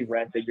monthly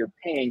rent that you're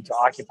paying to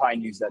occupy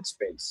and use that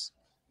space.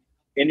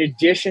 In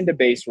addition to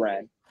base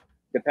rent,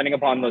 depending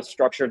upon the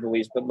structure of the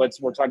lease, but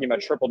we're talking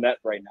about triple net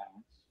right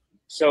now.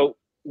 So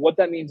what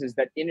that means is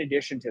that in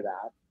addition to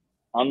that,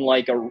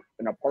 unlike an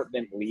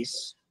apartment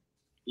lease,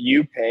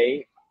 you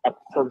pay a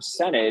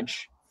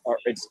percentage, or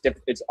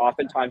it's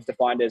oftentimes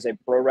defined as a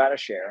pro rata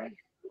share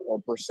or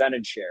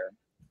percentage share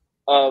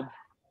of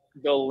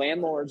the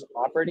landlord's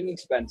operating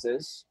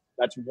expenses.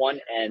 That's one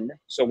N.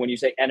 So when you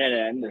say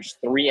NNN, there's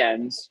three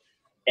N's.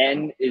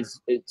 N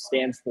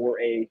stands for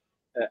a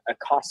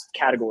cost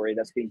category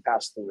that's being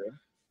passed through.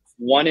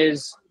 One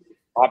is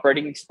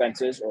operating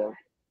expenses, or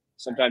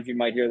sometimes you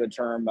might hear the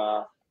term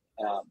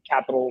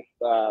capital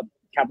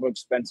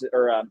expenses,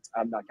 or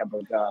not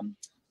capital,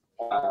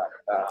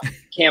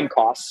 CAM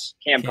costs.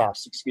 CAM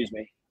costs, excuse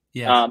me.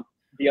 Yeah.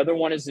 The other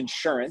one is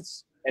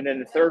insurance, and then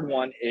the third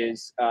one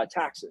is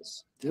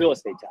taxes, real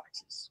estate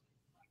taxes.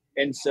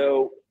 And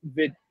so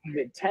the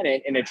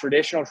tenant in a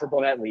traditional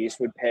triple net lease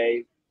would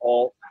pay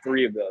all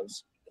three of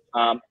those,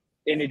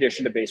 in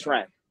addition to base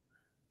rent.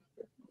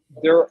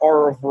 There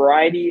are a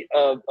variety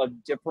of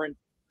different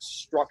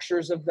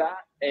structures of that,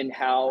 and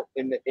how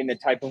in the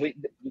type of lease,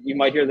 you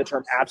might hear the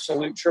term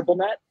absolute triple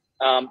net.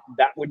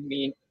 That would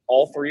mean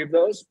all three of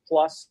those,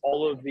 plus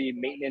all of the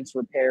maintenance,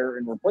 repair,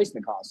 and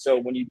replacement costs. So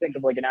when you think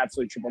of like an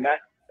absolute triple net,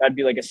 that'd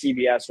be like a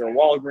CVS or a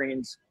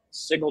Walgreens,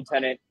 single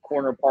tenant,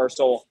 corner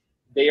parcel.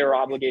 They are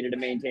obligated to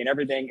maintain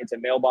everything. It's a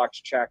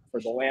mailbox check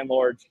for the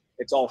landlord.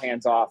 It's all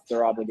hands off.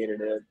 They're obligated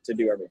to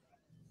do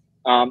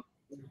everything.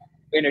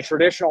 In a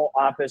traditional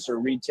office or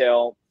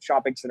retail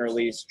shopping center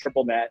lease,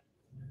 triple net,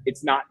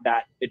 it's not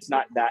that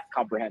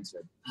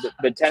comprehensive.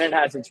 The tenant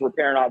has its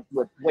repair and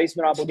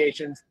replacement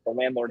obligations. The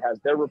landlord has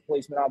their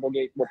repair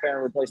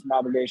and replacement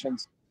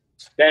obligations.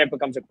 Then it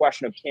becomes a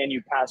question of can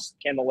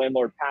the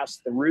landlord pass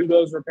through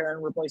those repair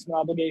and replacement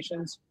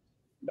obligations?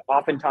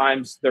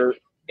 Oftentimes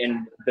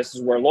and this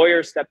is where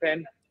lawyers step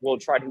in, will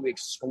try to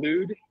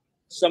exclude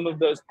some of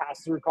those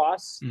pass-through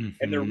costs. Mm-hmm.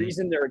 And the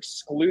reason they're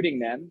excluding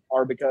them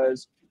are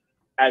because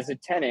as a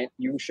tenant,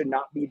 you should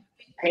not be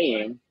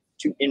paying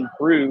to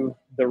improve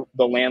the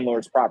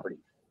landlord's property.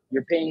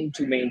 You're paying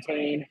to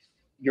maintain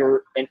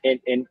and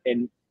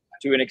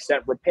to an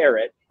extent repair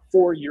it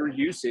for your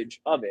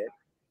usage of it,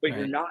 but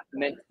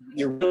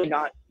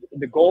right.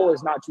 The goal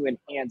is not to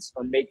enhance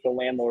or make the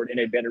landlord in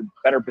a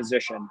better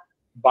position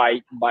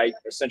by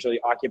essentially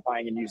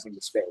occupying and using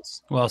the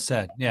space. Well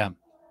said. Yeah.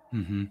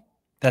 Mm-hmm.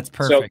 That's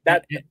perfect. So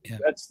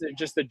that's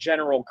just the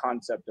general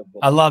concept of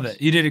I love it.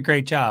 You did a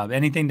great job.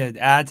 Anything to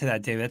add to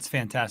that, David? That's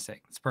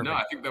fantastic. It's perfect. No,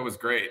 I think that was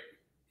great.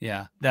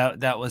 Yeah,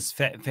 that was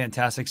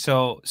fantastic.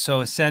 So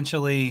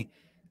essentially,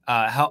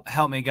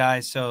 help me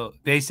guys. So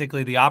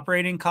basically the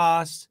operating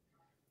costs,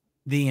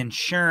 the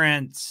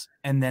insurance,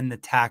 and then the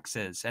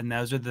taxes. And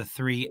those are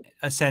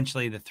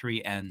essentially the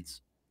three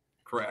ends.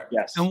 Correct.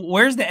 Yes. And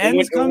where's the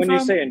ends come when from?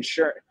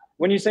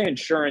 When you say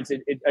insurance,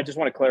 I just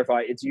want to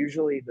clarify. It's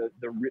usually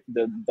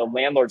the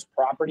landlord's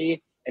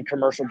property and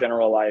commercial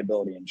general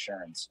liability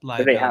insurance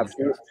that they have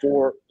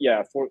for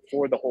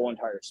the whole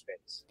entire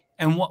space.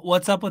 And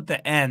what's up with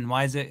the N?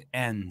 Why is it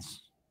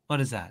ends? What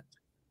is that?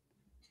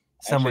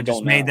 Someone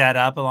just made that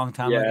up a long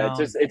time ago. Yeah,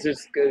 it's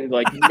just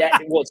like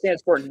net. Well, it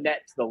stands for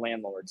net to the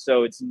landlord.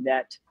 So it's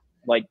net,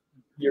 like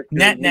your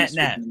net. Yes,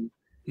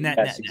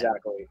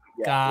 exactly.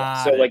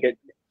 Yeah. So like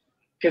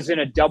because in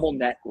a double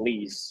net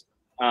lease,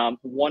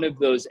 one of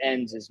those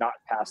ends is not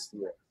passed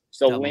through.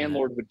 So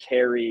landlord would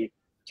carry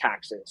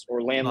taxes,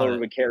 or landlord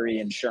would carry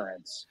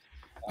insurance.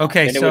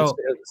 Okay, and the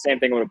same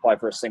thing would apply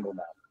for a single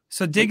net.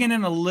 So digging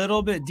in a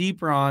little bit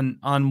deeper on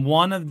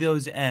one of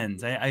those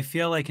ends, I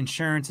feel like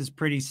insurance is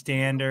pretty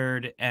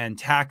standard, and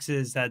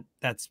taxes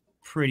that's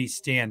pretty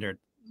standard.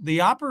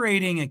 The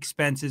operating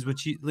expenses,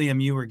 which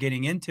Liam, you were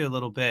getting into a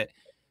little bit,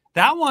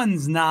 that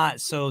one's not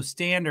so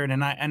standard,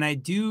 and I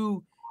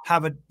do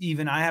have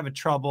a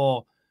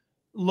trouble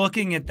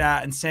looking at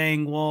that and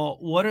saying, well,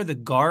 what are the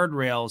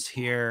guardrails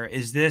here?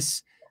 Is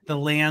this the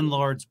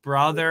landlord's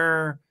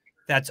brother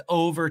that's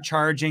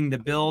overcharging the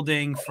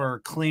building for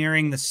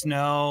clearing the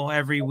snow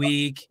every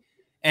week?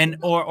 And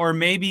or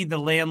maybe the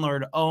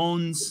landlord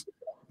owns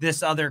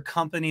this other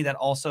company that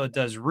also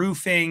does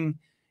roofing,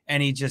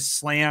 and he just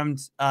slammed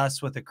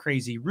us with a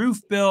crazy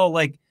roof bill.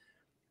 Like,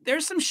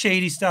 there's some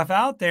shady stuff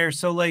out there.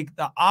 So like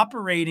the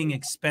operating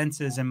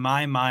expenses in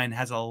my mind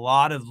has a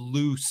lot of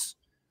loose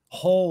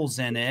holes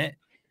in it.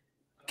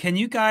 Can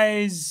you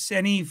guys,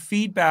 any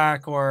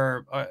feedback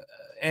or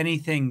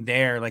anything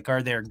there? Like,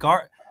 are there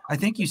I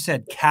think you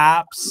said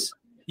caps.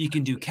 You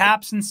can do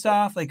caps and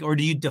stuff. Like, or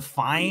do you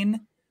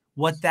define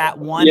what that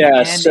one?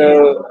 Yeah.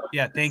 So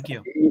yeah, thank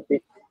you.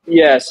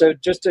 Yeah. So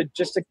just to,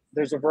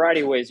 there's a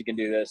variety of ways you can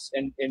do this,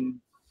 and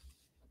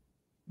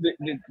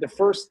the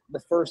first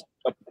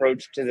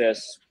approach to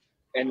this,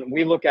 and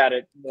we look at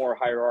it more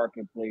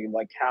hierarchically,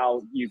 like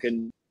how you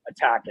can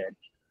attack it.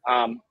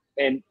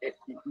 And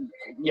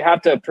you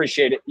have to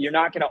appreciate it. You're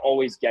not going to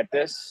always get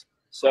this.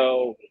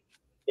 So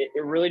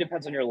it really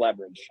depends on your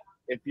leverage.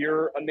 If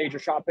you're a major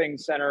shopping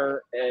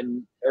center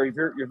or if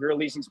you're a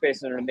leasing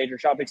space in a major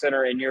shopping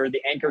center and you're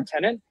the anchor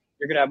tenant,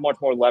 you're going to have much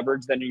more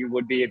leverage than you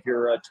would be if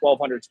you're a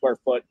 1,200 square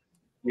foot,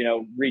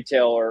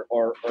 retail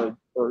or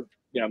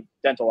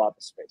dental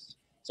office space.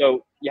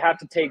 So you have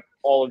to take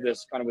all of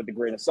this kind of with a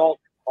grain of salt.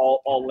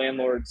 All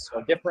landlords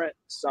are different.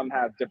 Some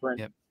have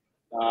different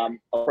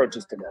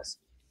approaches to this.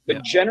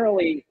 But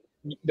generally,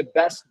 the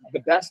best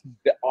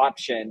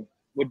option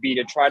would be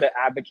to try to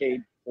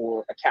advocate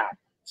for a cap,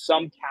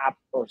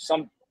 or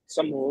some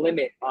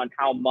limit on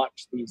how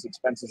much these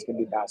expenses can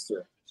be passed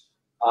through.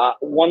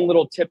 One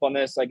little tip on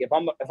this, like if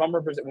I'm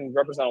we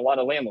represent a lot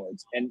of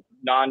landlords and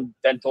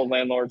non-dental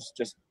landlords,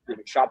 just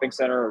shopping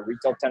center or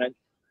retail tenant.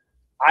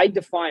 I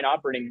define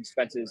operating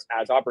expenses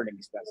as operating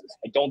expenses.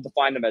 I don't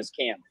define them as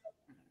CAM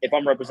if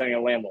I'm representing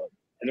a landlord.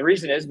 And the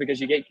reason is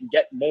because you can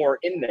get more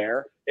in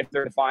there if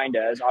they're defined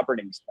as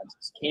operating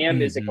expenses.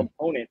 CAM is a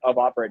component of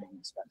operating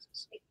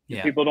expenses.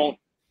 Yeah. People don't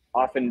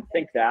often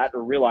think that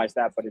or realize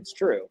that, but it's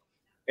true.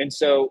 And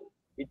so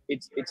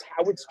it's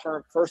how it's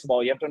termed. First of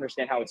all, you have to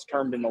understand how it's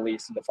termed in the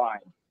lease and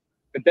defined.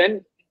 But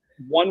then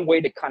one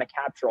way to kind of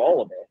capture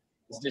all of it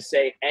is to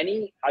say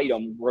any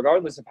item,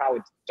 regardless of how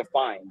it's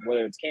defined,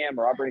 whether it's CAM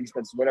or operating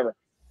expenses, whatever,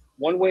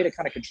 one way to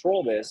kind of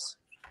control this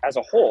as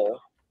a whole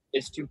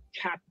is to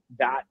cap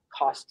that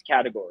cost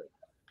category.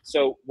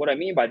 So what I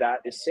mean by that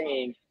is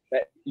saying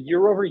that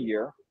year over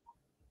year,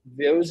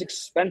 those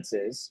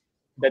expenses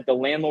that the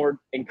landlord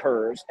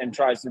incurs and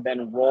tries to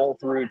then roll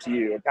through to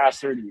you or pass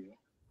through to you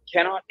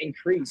cannot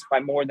increase by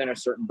more than a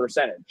certain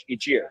percentage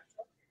each year.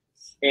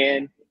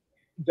 And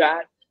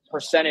that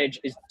percentage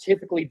is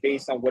typically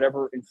based on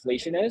whatever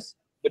inflation is,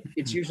 but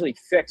it's usually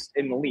fixed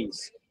in the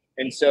lease.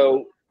 And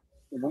so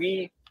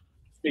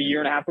a year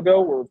and a half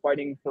ago, we were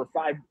fighting for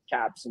 5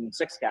 caps and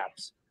 6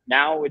 caps.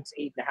 Now it's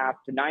 8.5%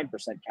 to 9%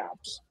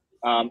 caps.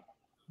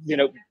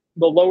 The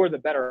lower the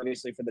better,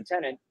 obviously, for the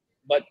tenant,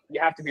 but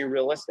you have to be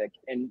realistic.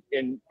 And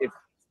if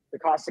the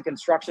cost of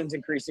construction is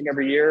increasing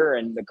every year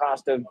and the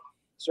cost of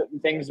certain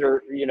things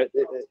are,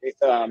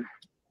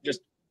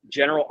 just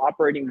general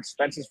operating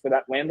expenses for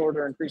that landlord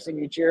are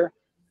increasing each year,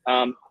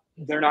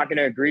 they're not going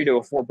to agree to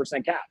a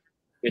 4% cap.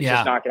 It's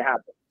just not going to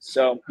happen.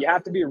 So you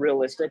have to be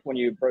realistic when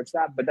you approach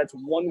that, but that's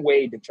one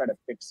way to try to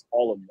fix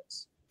all of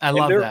this. I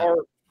love there that.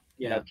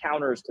 There are,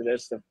 counters to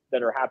this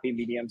that are happy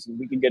mediums, and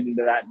we can get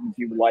into that if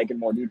you would like in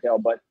more detail.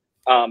 But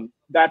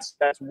that's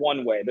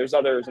one way. There's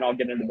others, and I'll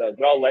get into those.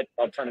 But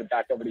I'll turn it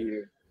back over to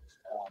you.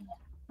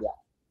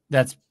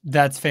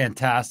 That's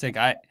fantastic.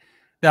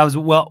 That was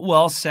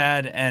well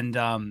said,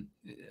 and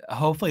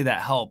hopefully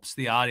that helps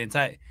the audience.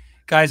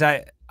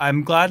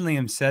 I'm glad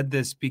Liam said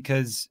this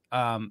because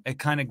it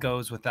kind of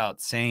goes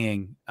without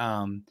saying,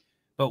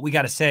 but we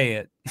got to say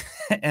it,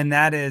 and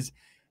that is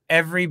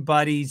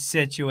everybody's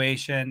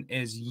situation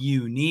is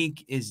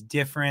unique, is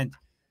different.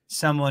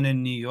 Someone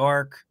in New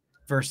York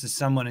versus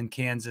someone in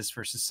Kansas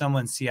versus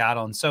someone in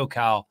Seattle and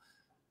SoCal.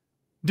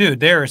 Dude,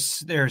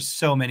 there's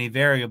so many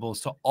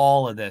variables to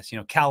all of this.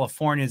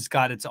 California's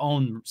got its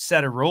own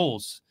set of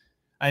rules.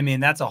 I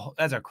mean, that's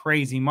a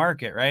crazy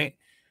market, right?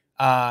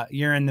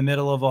 You're in the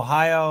middle of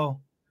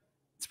Ohio.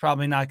 It's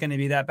probably not going to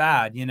be that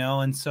bad,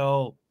 and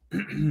so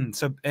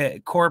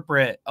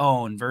corporate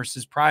owned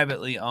versus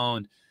privately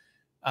owned.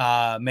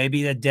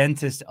 Maybe the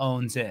dentist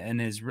owns it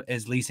and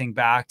is leasing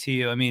back to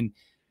you. I mean,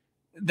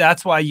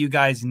 that's why you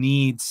guys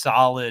need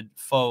solid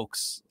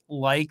folks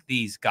like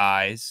these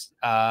guys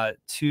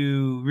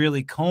to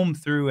really comb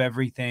through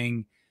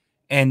everything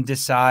and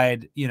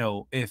decide,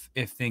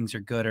 if things are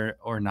good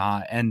or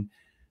not. And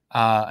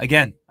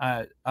again,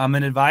 I'm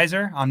an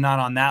advisor. I'm not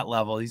on that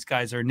level. These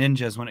guys are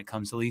ninjas when it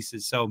comes to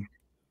leases. So,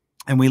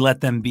 and we let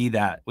them be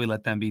that. We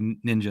let them be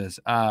ninjas.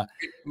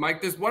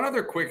 Mike, there's one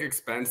other quick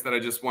expense that I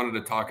just wanted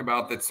to talk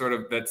about that's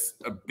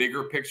a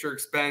bigger picture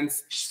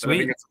expense. That I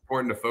think it's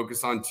important to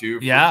focus on too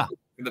for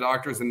the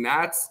doctors. And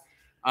that's,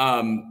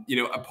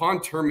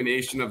 upon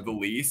termination of the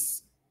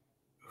lease,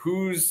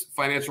 whose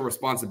financial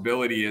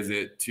responsibility is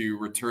it to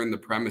return the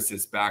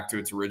premises back to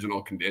its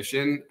original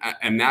condition?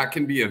 And that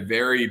can be a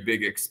very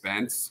big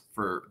expense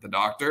for the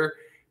doctor.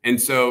 And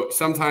so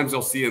sometimes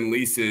you'll see in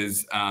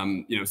leases,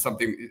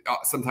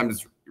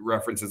 sometimes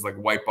references like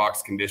white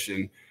box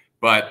condition,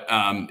 but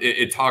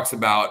it talks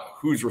about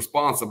who's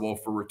responsible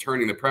for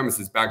returning the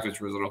premises back to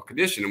its original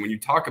condition. And when you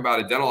talk about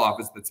a dental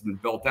office that's been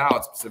built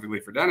out specifically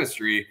for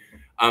dentistry,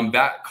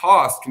 that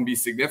cost can be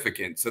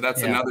significant. So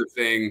that's another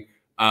thing,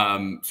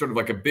 sort of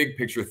like a big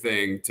picture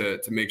thing to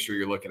make sure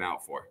you're looking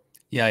out for.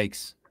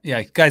 Yikes.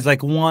 Yeah, guys,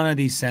 like one of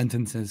these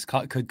sentences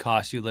could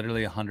cost you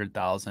literally $100,000,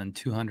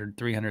 $200,000,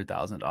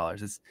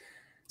 $300,000. It's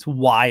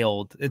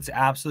wild. It's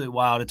absolutely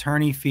wild.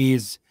 Attorney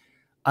fees.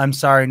 I'm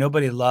sorry,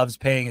 nobody loves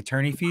paying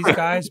attorney fees,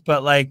 guys,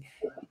 but like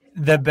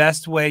the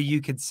best way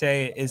you could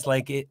say it is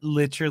like it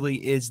literally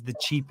is the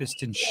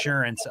cheapest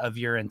insurance of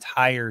your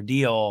entire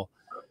deal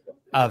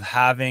of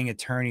having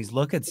attorneys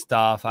look at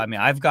stuff. I mean,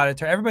 I've got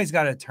it. Everybody's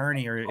got an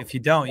attorney, or if you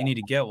don't, you need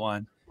to get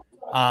one.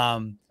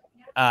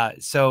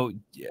 So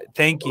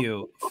thank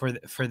you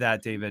for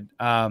that, David.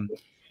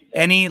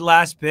 Any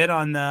last bit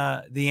on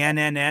the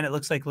NNN? It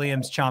looks like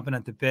Liam's chomping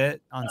at the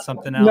bit on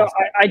something else. No,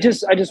 I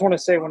just want to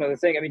say one other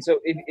thing. I mean, so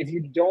if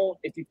you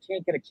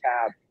can't get a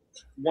cab,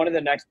 one of the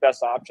next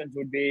best options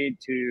would be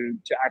to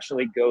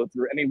actually go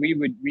through. I mean,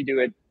 we do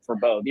it for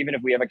both. Even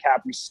if we have a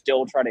cap, we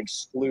still try to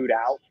exclude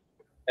out.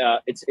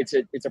 It's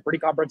a pretty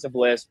comprehensive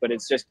list, but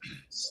it's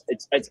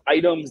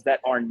items that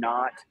are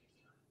not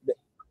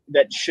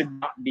that should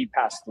not be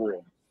passed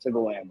through to the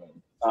landlord.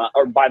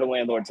 Or by the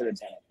landlord to the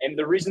tenant. And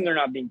the reason they're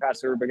not being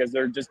passed through because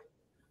they're just,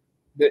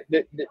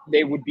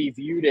 they would be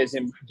viewed as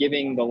in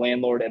giving the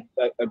landlord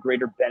a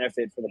greater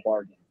benefit for the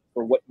bargain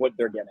for what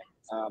they're getting.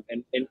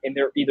 And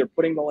they're either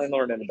putting the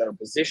landlord in a better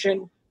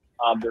position,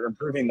 they're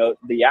improving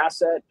the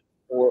asset,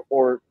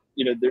 or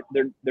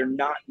they're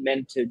not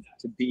meant to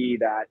be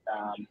that,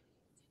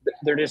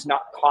 they're just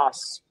not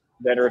costs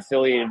that are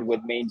affiliated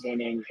with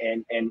maintaining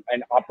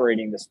and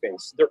operating the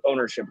space. They're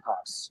ownership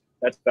costs.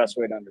 That's the best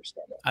way to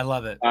understand it. I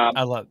love it.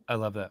 I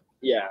love that.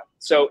 Yeah.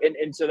 So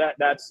so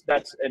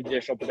that's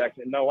additional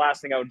protection. And the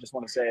last thing I would just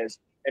want to say is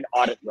an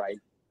audit right.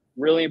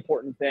 Really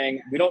important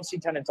thing. We don't see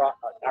tenants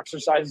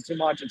exercise it too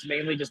much. It's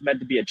mainly just meant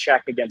to be a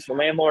check against the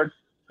landlord.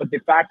 But the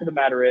fact of the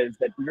matter is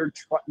that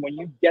when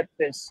you get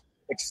this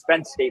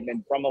expense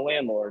statement from a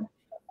landlord,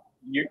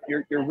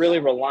 you're really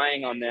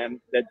relying on them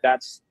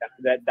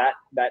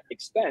that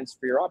expense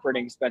for your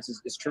operating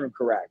expenses is true and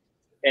correct.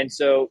 And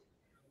so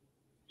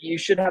you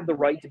should have the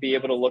right to be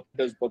able to look at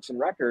those books and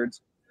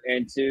records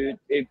and to,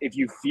 if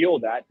you feel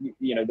that,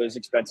 those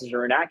expenses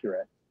are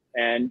inaccurate,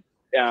 and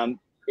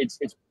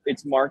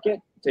it's market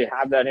to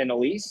have that in a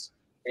lease.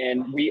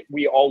 And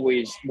we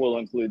always will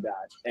include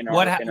that.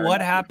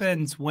 What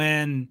happens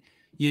when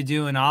you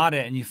do an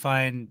audit and you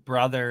find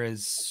brother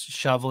is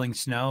shoveling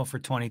snow for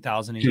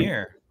 $20,000 a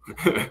year?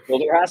 Well,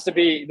 there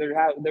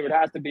would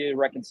have to be a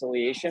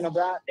reconciliation of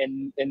that,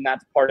 and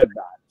that's part of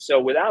that. So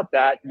without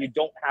that, you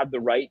don't have the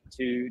right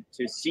to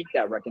seek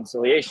that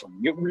reconciliation.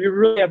 You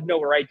really have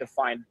no right to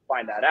find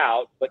that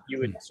out, but you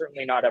would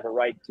certainly not have a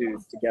right to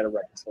get a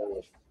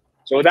reconciliation.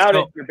 So without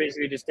it, you're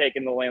basically just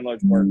taking the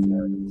landlord's word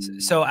for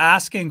it. So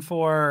asking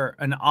for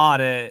an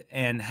audit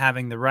and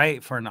having the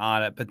right for an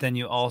audit, but then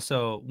you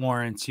also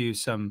warrant you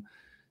some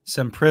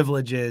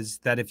privileges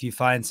that if you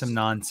find some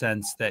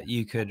nonsense that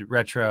you could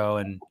retro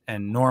and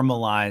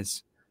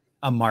normalize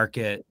a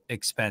market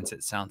expense,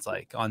 it sounds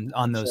like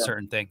on those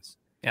certain things.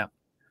 Yeah.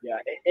 Yeah.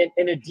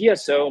 And a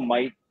DSO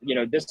might,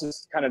 this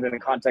is kind of in the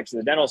context of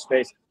the dental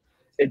space.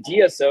 A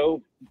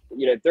DSO,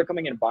 if they're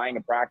coming in and buying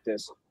a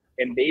practice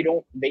and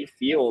they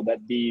feel that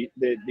the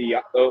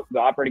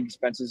operating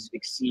expenses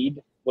exceed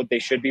what they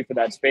should be for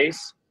that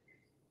space,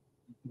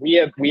 we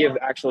have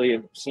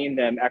actually seen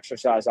them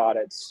exercise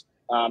audits.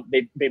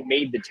 They've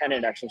made the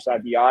tenant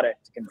exercise the audit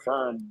to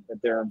confirm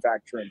that they're in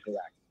fact true and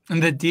correct.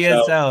 And the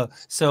DSO,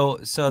 so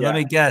yeah. Let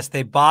me guess,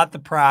 they bought the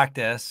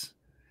practice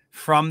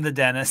from the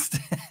dentist.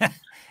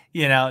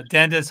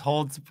 Dentist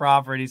holds the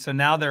property, so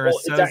now they're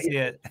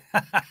associate.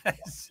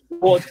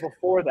 Well, it's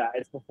before that.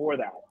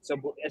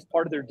 So as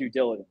part of their due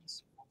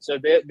diligence, so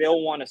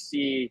they'll want to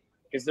see,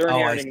 because they're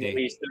inheriting the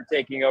lease, they're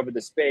taking over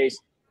the space.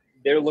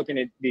 They're looking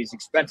at these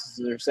expenses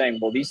and they're saying,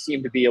 well, these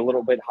seem to be a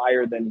little bit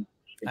higher than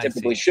it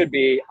typically should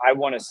be. I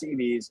want to see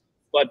these,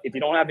 but if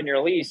you don't have in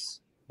your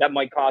lease, that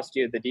might cost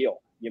you the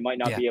deal. You might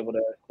not be able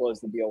to close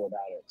the deal without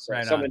it. So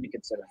something to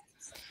consider.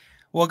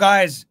 Well,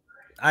 guys,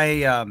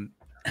 I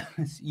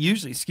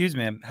usually, excuse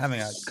me, I'm having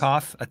a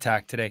cough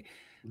attack today.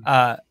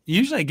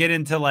 Usually I get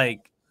into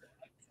like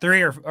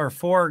 3 or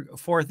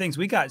 4 things.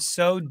 We got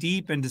so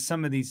deep into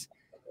some of these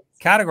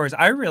categories.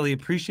 I really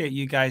appreciate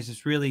you guys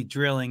just really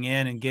drilling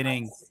in and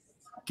getting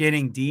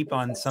deep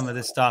on some of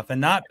this stuff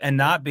and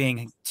not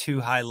being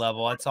too high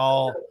level. That's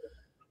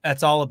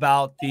all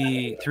about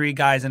the 3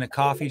 guys in a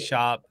coffee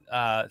shop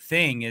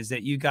thing, is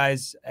that you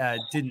guys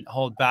didn't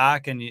hold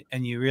back and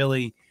you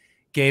really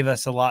gave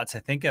us a lot to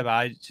think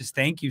about. Just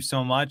thank you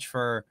so much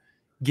for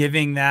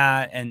giving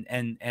that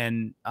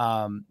and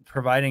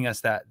providing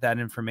us that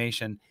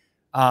information.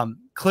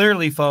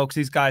 Clearly, folks,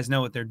 these guys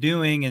know what they're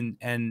doing,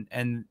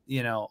 and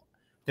you know,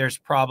 there's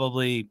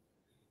probably,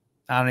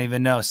 I don't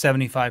even know,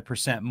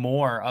 75%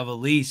 more of a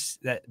lease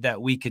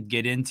that we could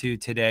get into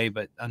today,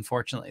 but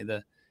unfortunately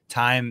the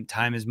time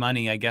is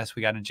money. I guess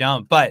we got to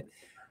jump. But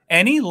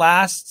any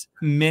last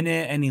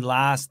minute, any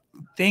last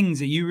things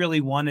that you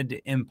really wanted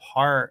to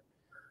impart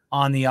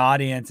on the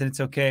audience? And it's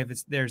okay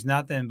if there's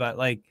nothing, but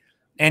like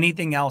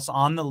anything else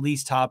on the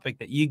lease topic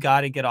that you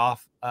got to get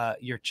off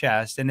your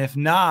chest. And if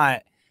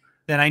not,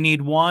 then I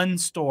need one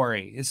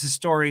story. This is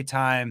story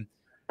time.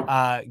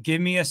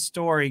 Give me a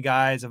story,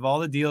 guys, of all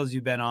the deals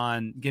you've been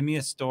on. Give me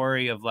a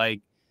story of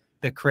like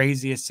the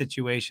craziest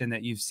situation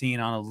that you've seen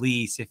on a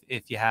lease,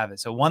 if you have it.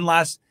 So one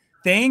last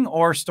thing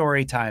or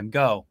story time.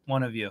 Go,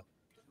 one of you.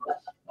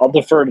 I'll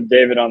defer to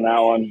David on that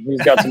one.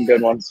 He's got some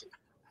good ones.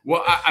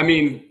 Well, I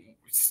mean,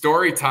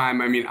 story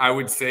time. I mean, I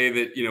would say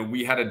that, you know,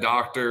 we had a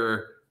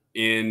doctor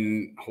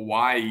in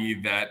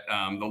Hawaii that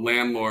the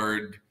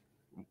landlord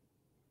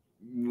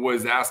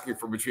was asking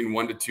for between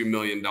 $1 to $2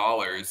 million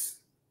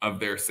of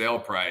their sale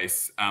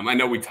price. I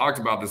know we talked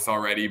about this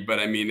already, but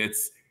I mean,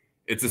 it's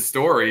a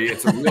story.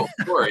 It's a real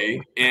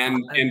story.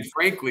 And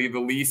frankly, the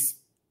lease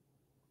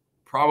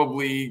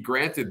probably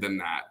granted them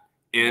that,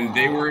 and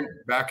they weren't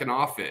backing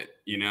off it,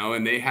 you know,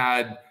 and they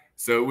had,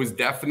 so it was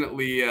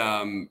definitely,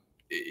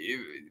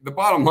 the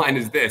bottom line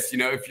is this, you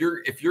know, if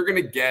you're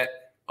going to get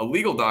a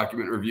legal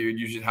document reviewed,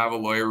 you should have a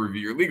lawyer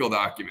review your legal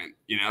document,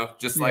 you know,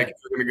 just like if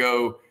you're going to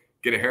go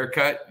get a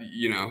haircut,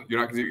 you know, you're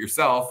not going to do it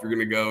yourself. You're going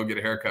to go get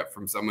a haircut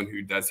from someone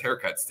who does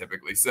haircuts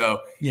typically.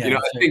 So, you know,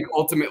 I think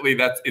ultimately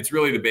it's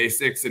really the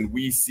basics. And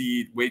we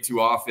see way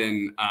too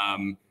often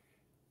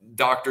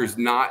doctors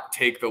not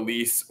take the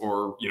lease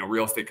or, you know,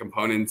 real estate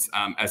components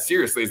as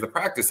seriously as the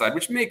practice side,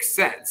 which makes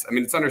sense. I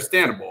mean, it's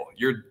understandable.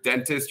 You're a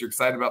dentist, you're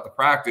excited about the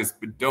practice,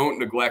 but don't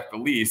neglect the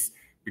lease,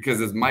 because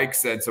as Mike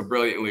said so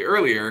brilliantly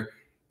earlier,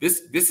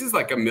 this is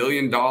like $1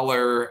 million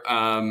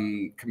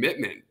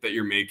commitment that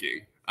you're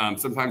making.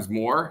 Sometimes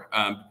more,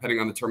 depending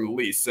on the term of the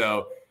lease.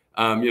 So,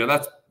 you know,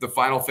 that's the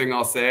final thing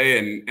I'll say.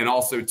 And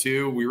also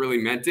too, we really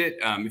meant it.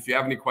 If you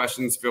have any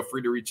questions, feel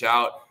free to reach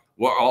out.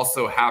 We're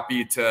also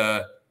happy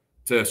to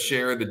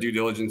share the due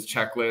diligence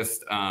checklist,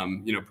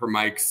 you know, per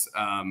Mike's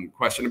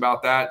question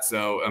about that.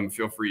 So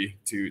feel free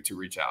to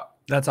reach out.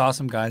 That's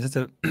awesome, guys.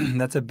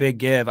 That's a big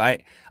give.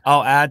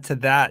 I'll add to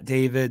that,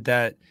 David,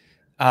 that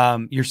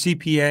your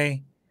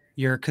CPA,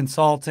 your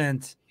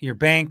consultant, your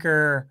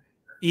banker,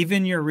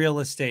 even your real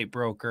estate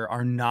broker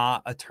are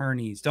not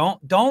attorneys.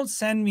 Don't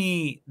send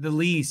me the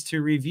lease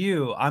to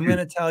review. I'm going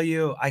to tell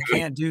you I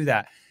can't do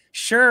that.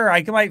 Sure,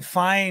 I might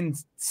find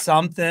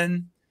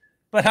something,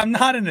 but I'm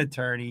not an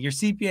attorney. Your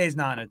CPA is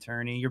not an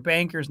attorney. Your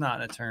banker is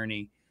not an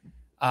attorney.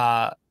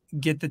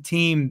 Get the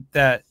team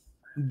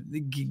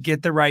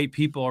get the right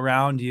people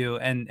around you.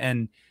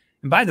 And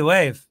by the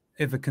way,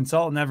 if a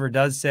consultant ever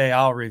does say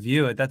I'll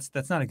review it,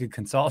 that's not a good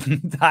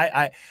consultant.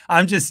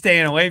 I'm just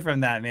staying away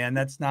from that, man.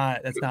 That's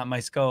not my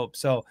scope.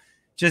 So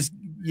just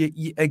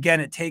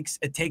again, it takes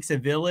a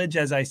village,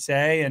 as I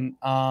say,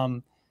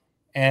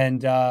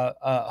 and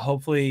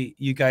hopefully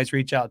you guys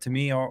reach out to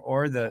me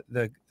or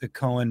the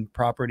Cohen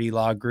Property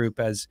Law Group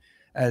as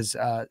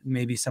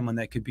maybe someone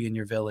that could be in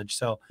your village.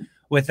 So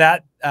with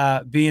that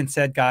being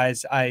said,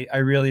 guys, I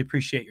really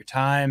appreciate your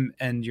time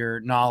and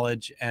your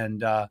knowledge,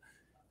 and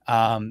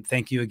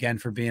thank you again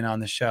for being on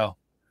the show.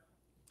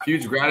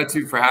 Huge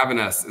gratitude for having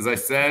us. As I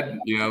said,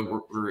 you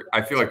know,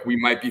 I feel like we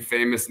might be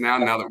famous now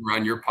that we're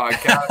on your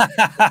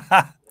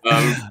podcast.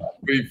 It'd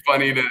be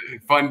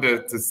fun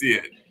to see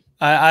it.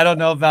 I don't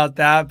know about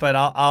that, but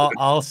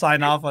I'll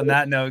sign off on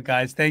that note,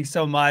 guys. Thanks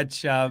so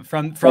much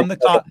from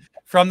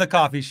the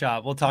coffee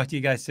shop. We'll talk to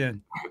you guys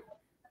soon.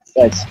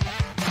 Thanks.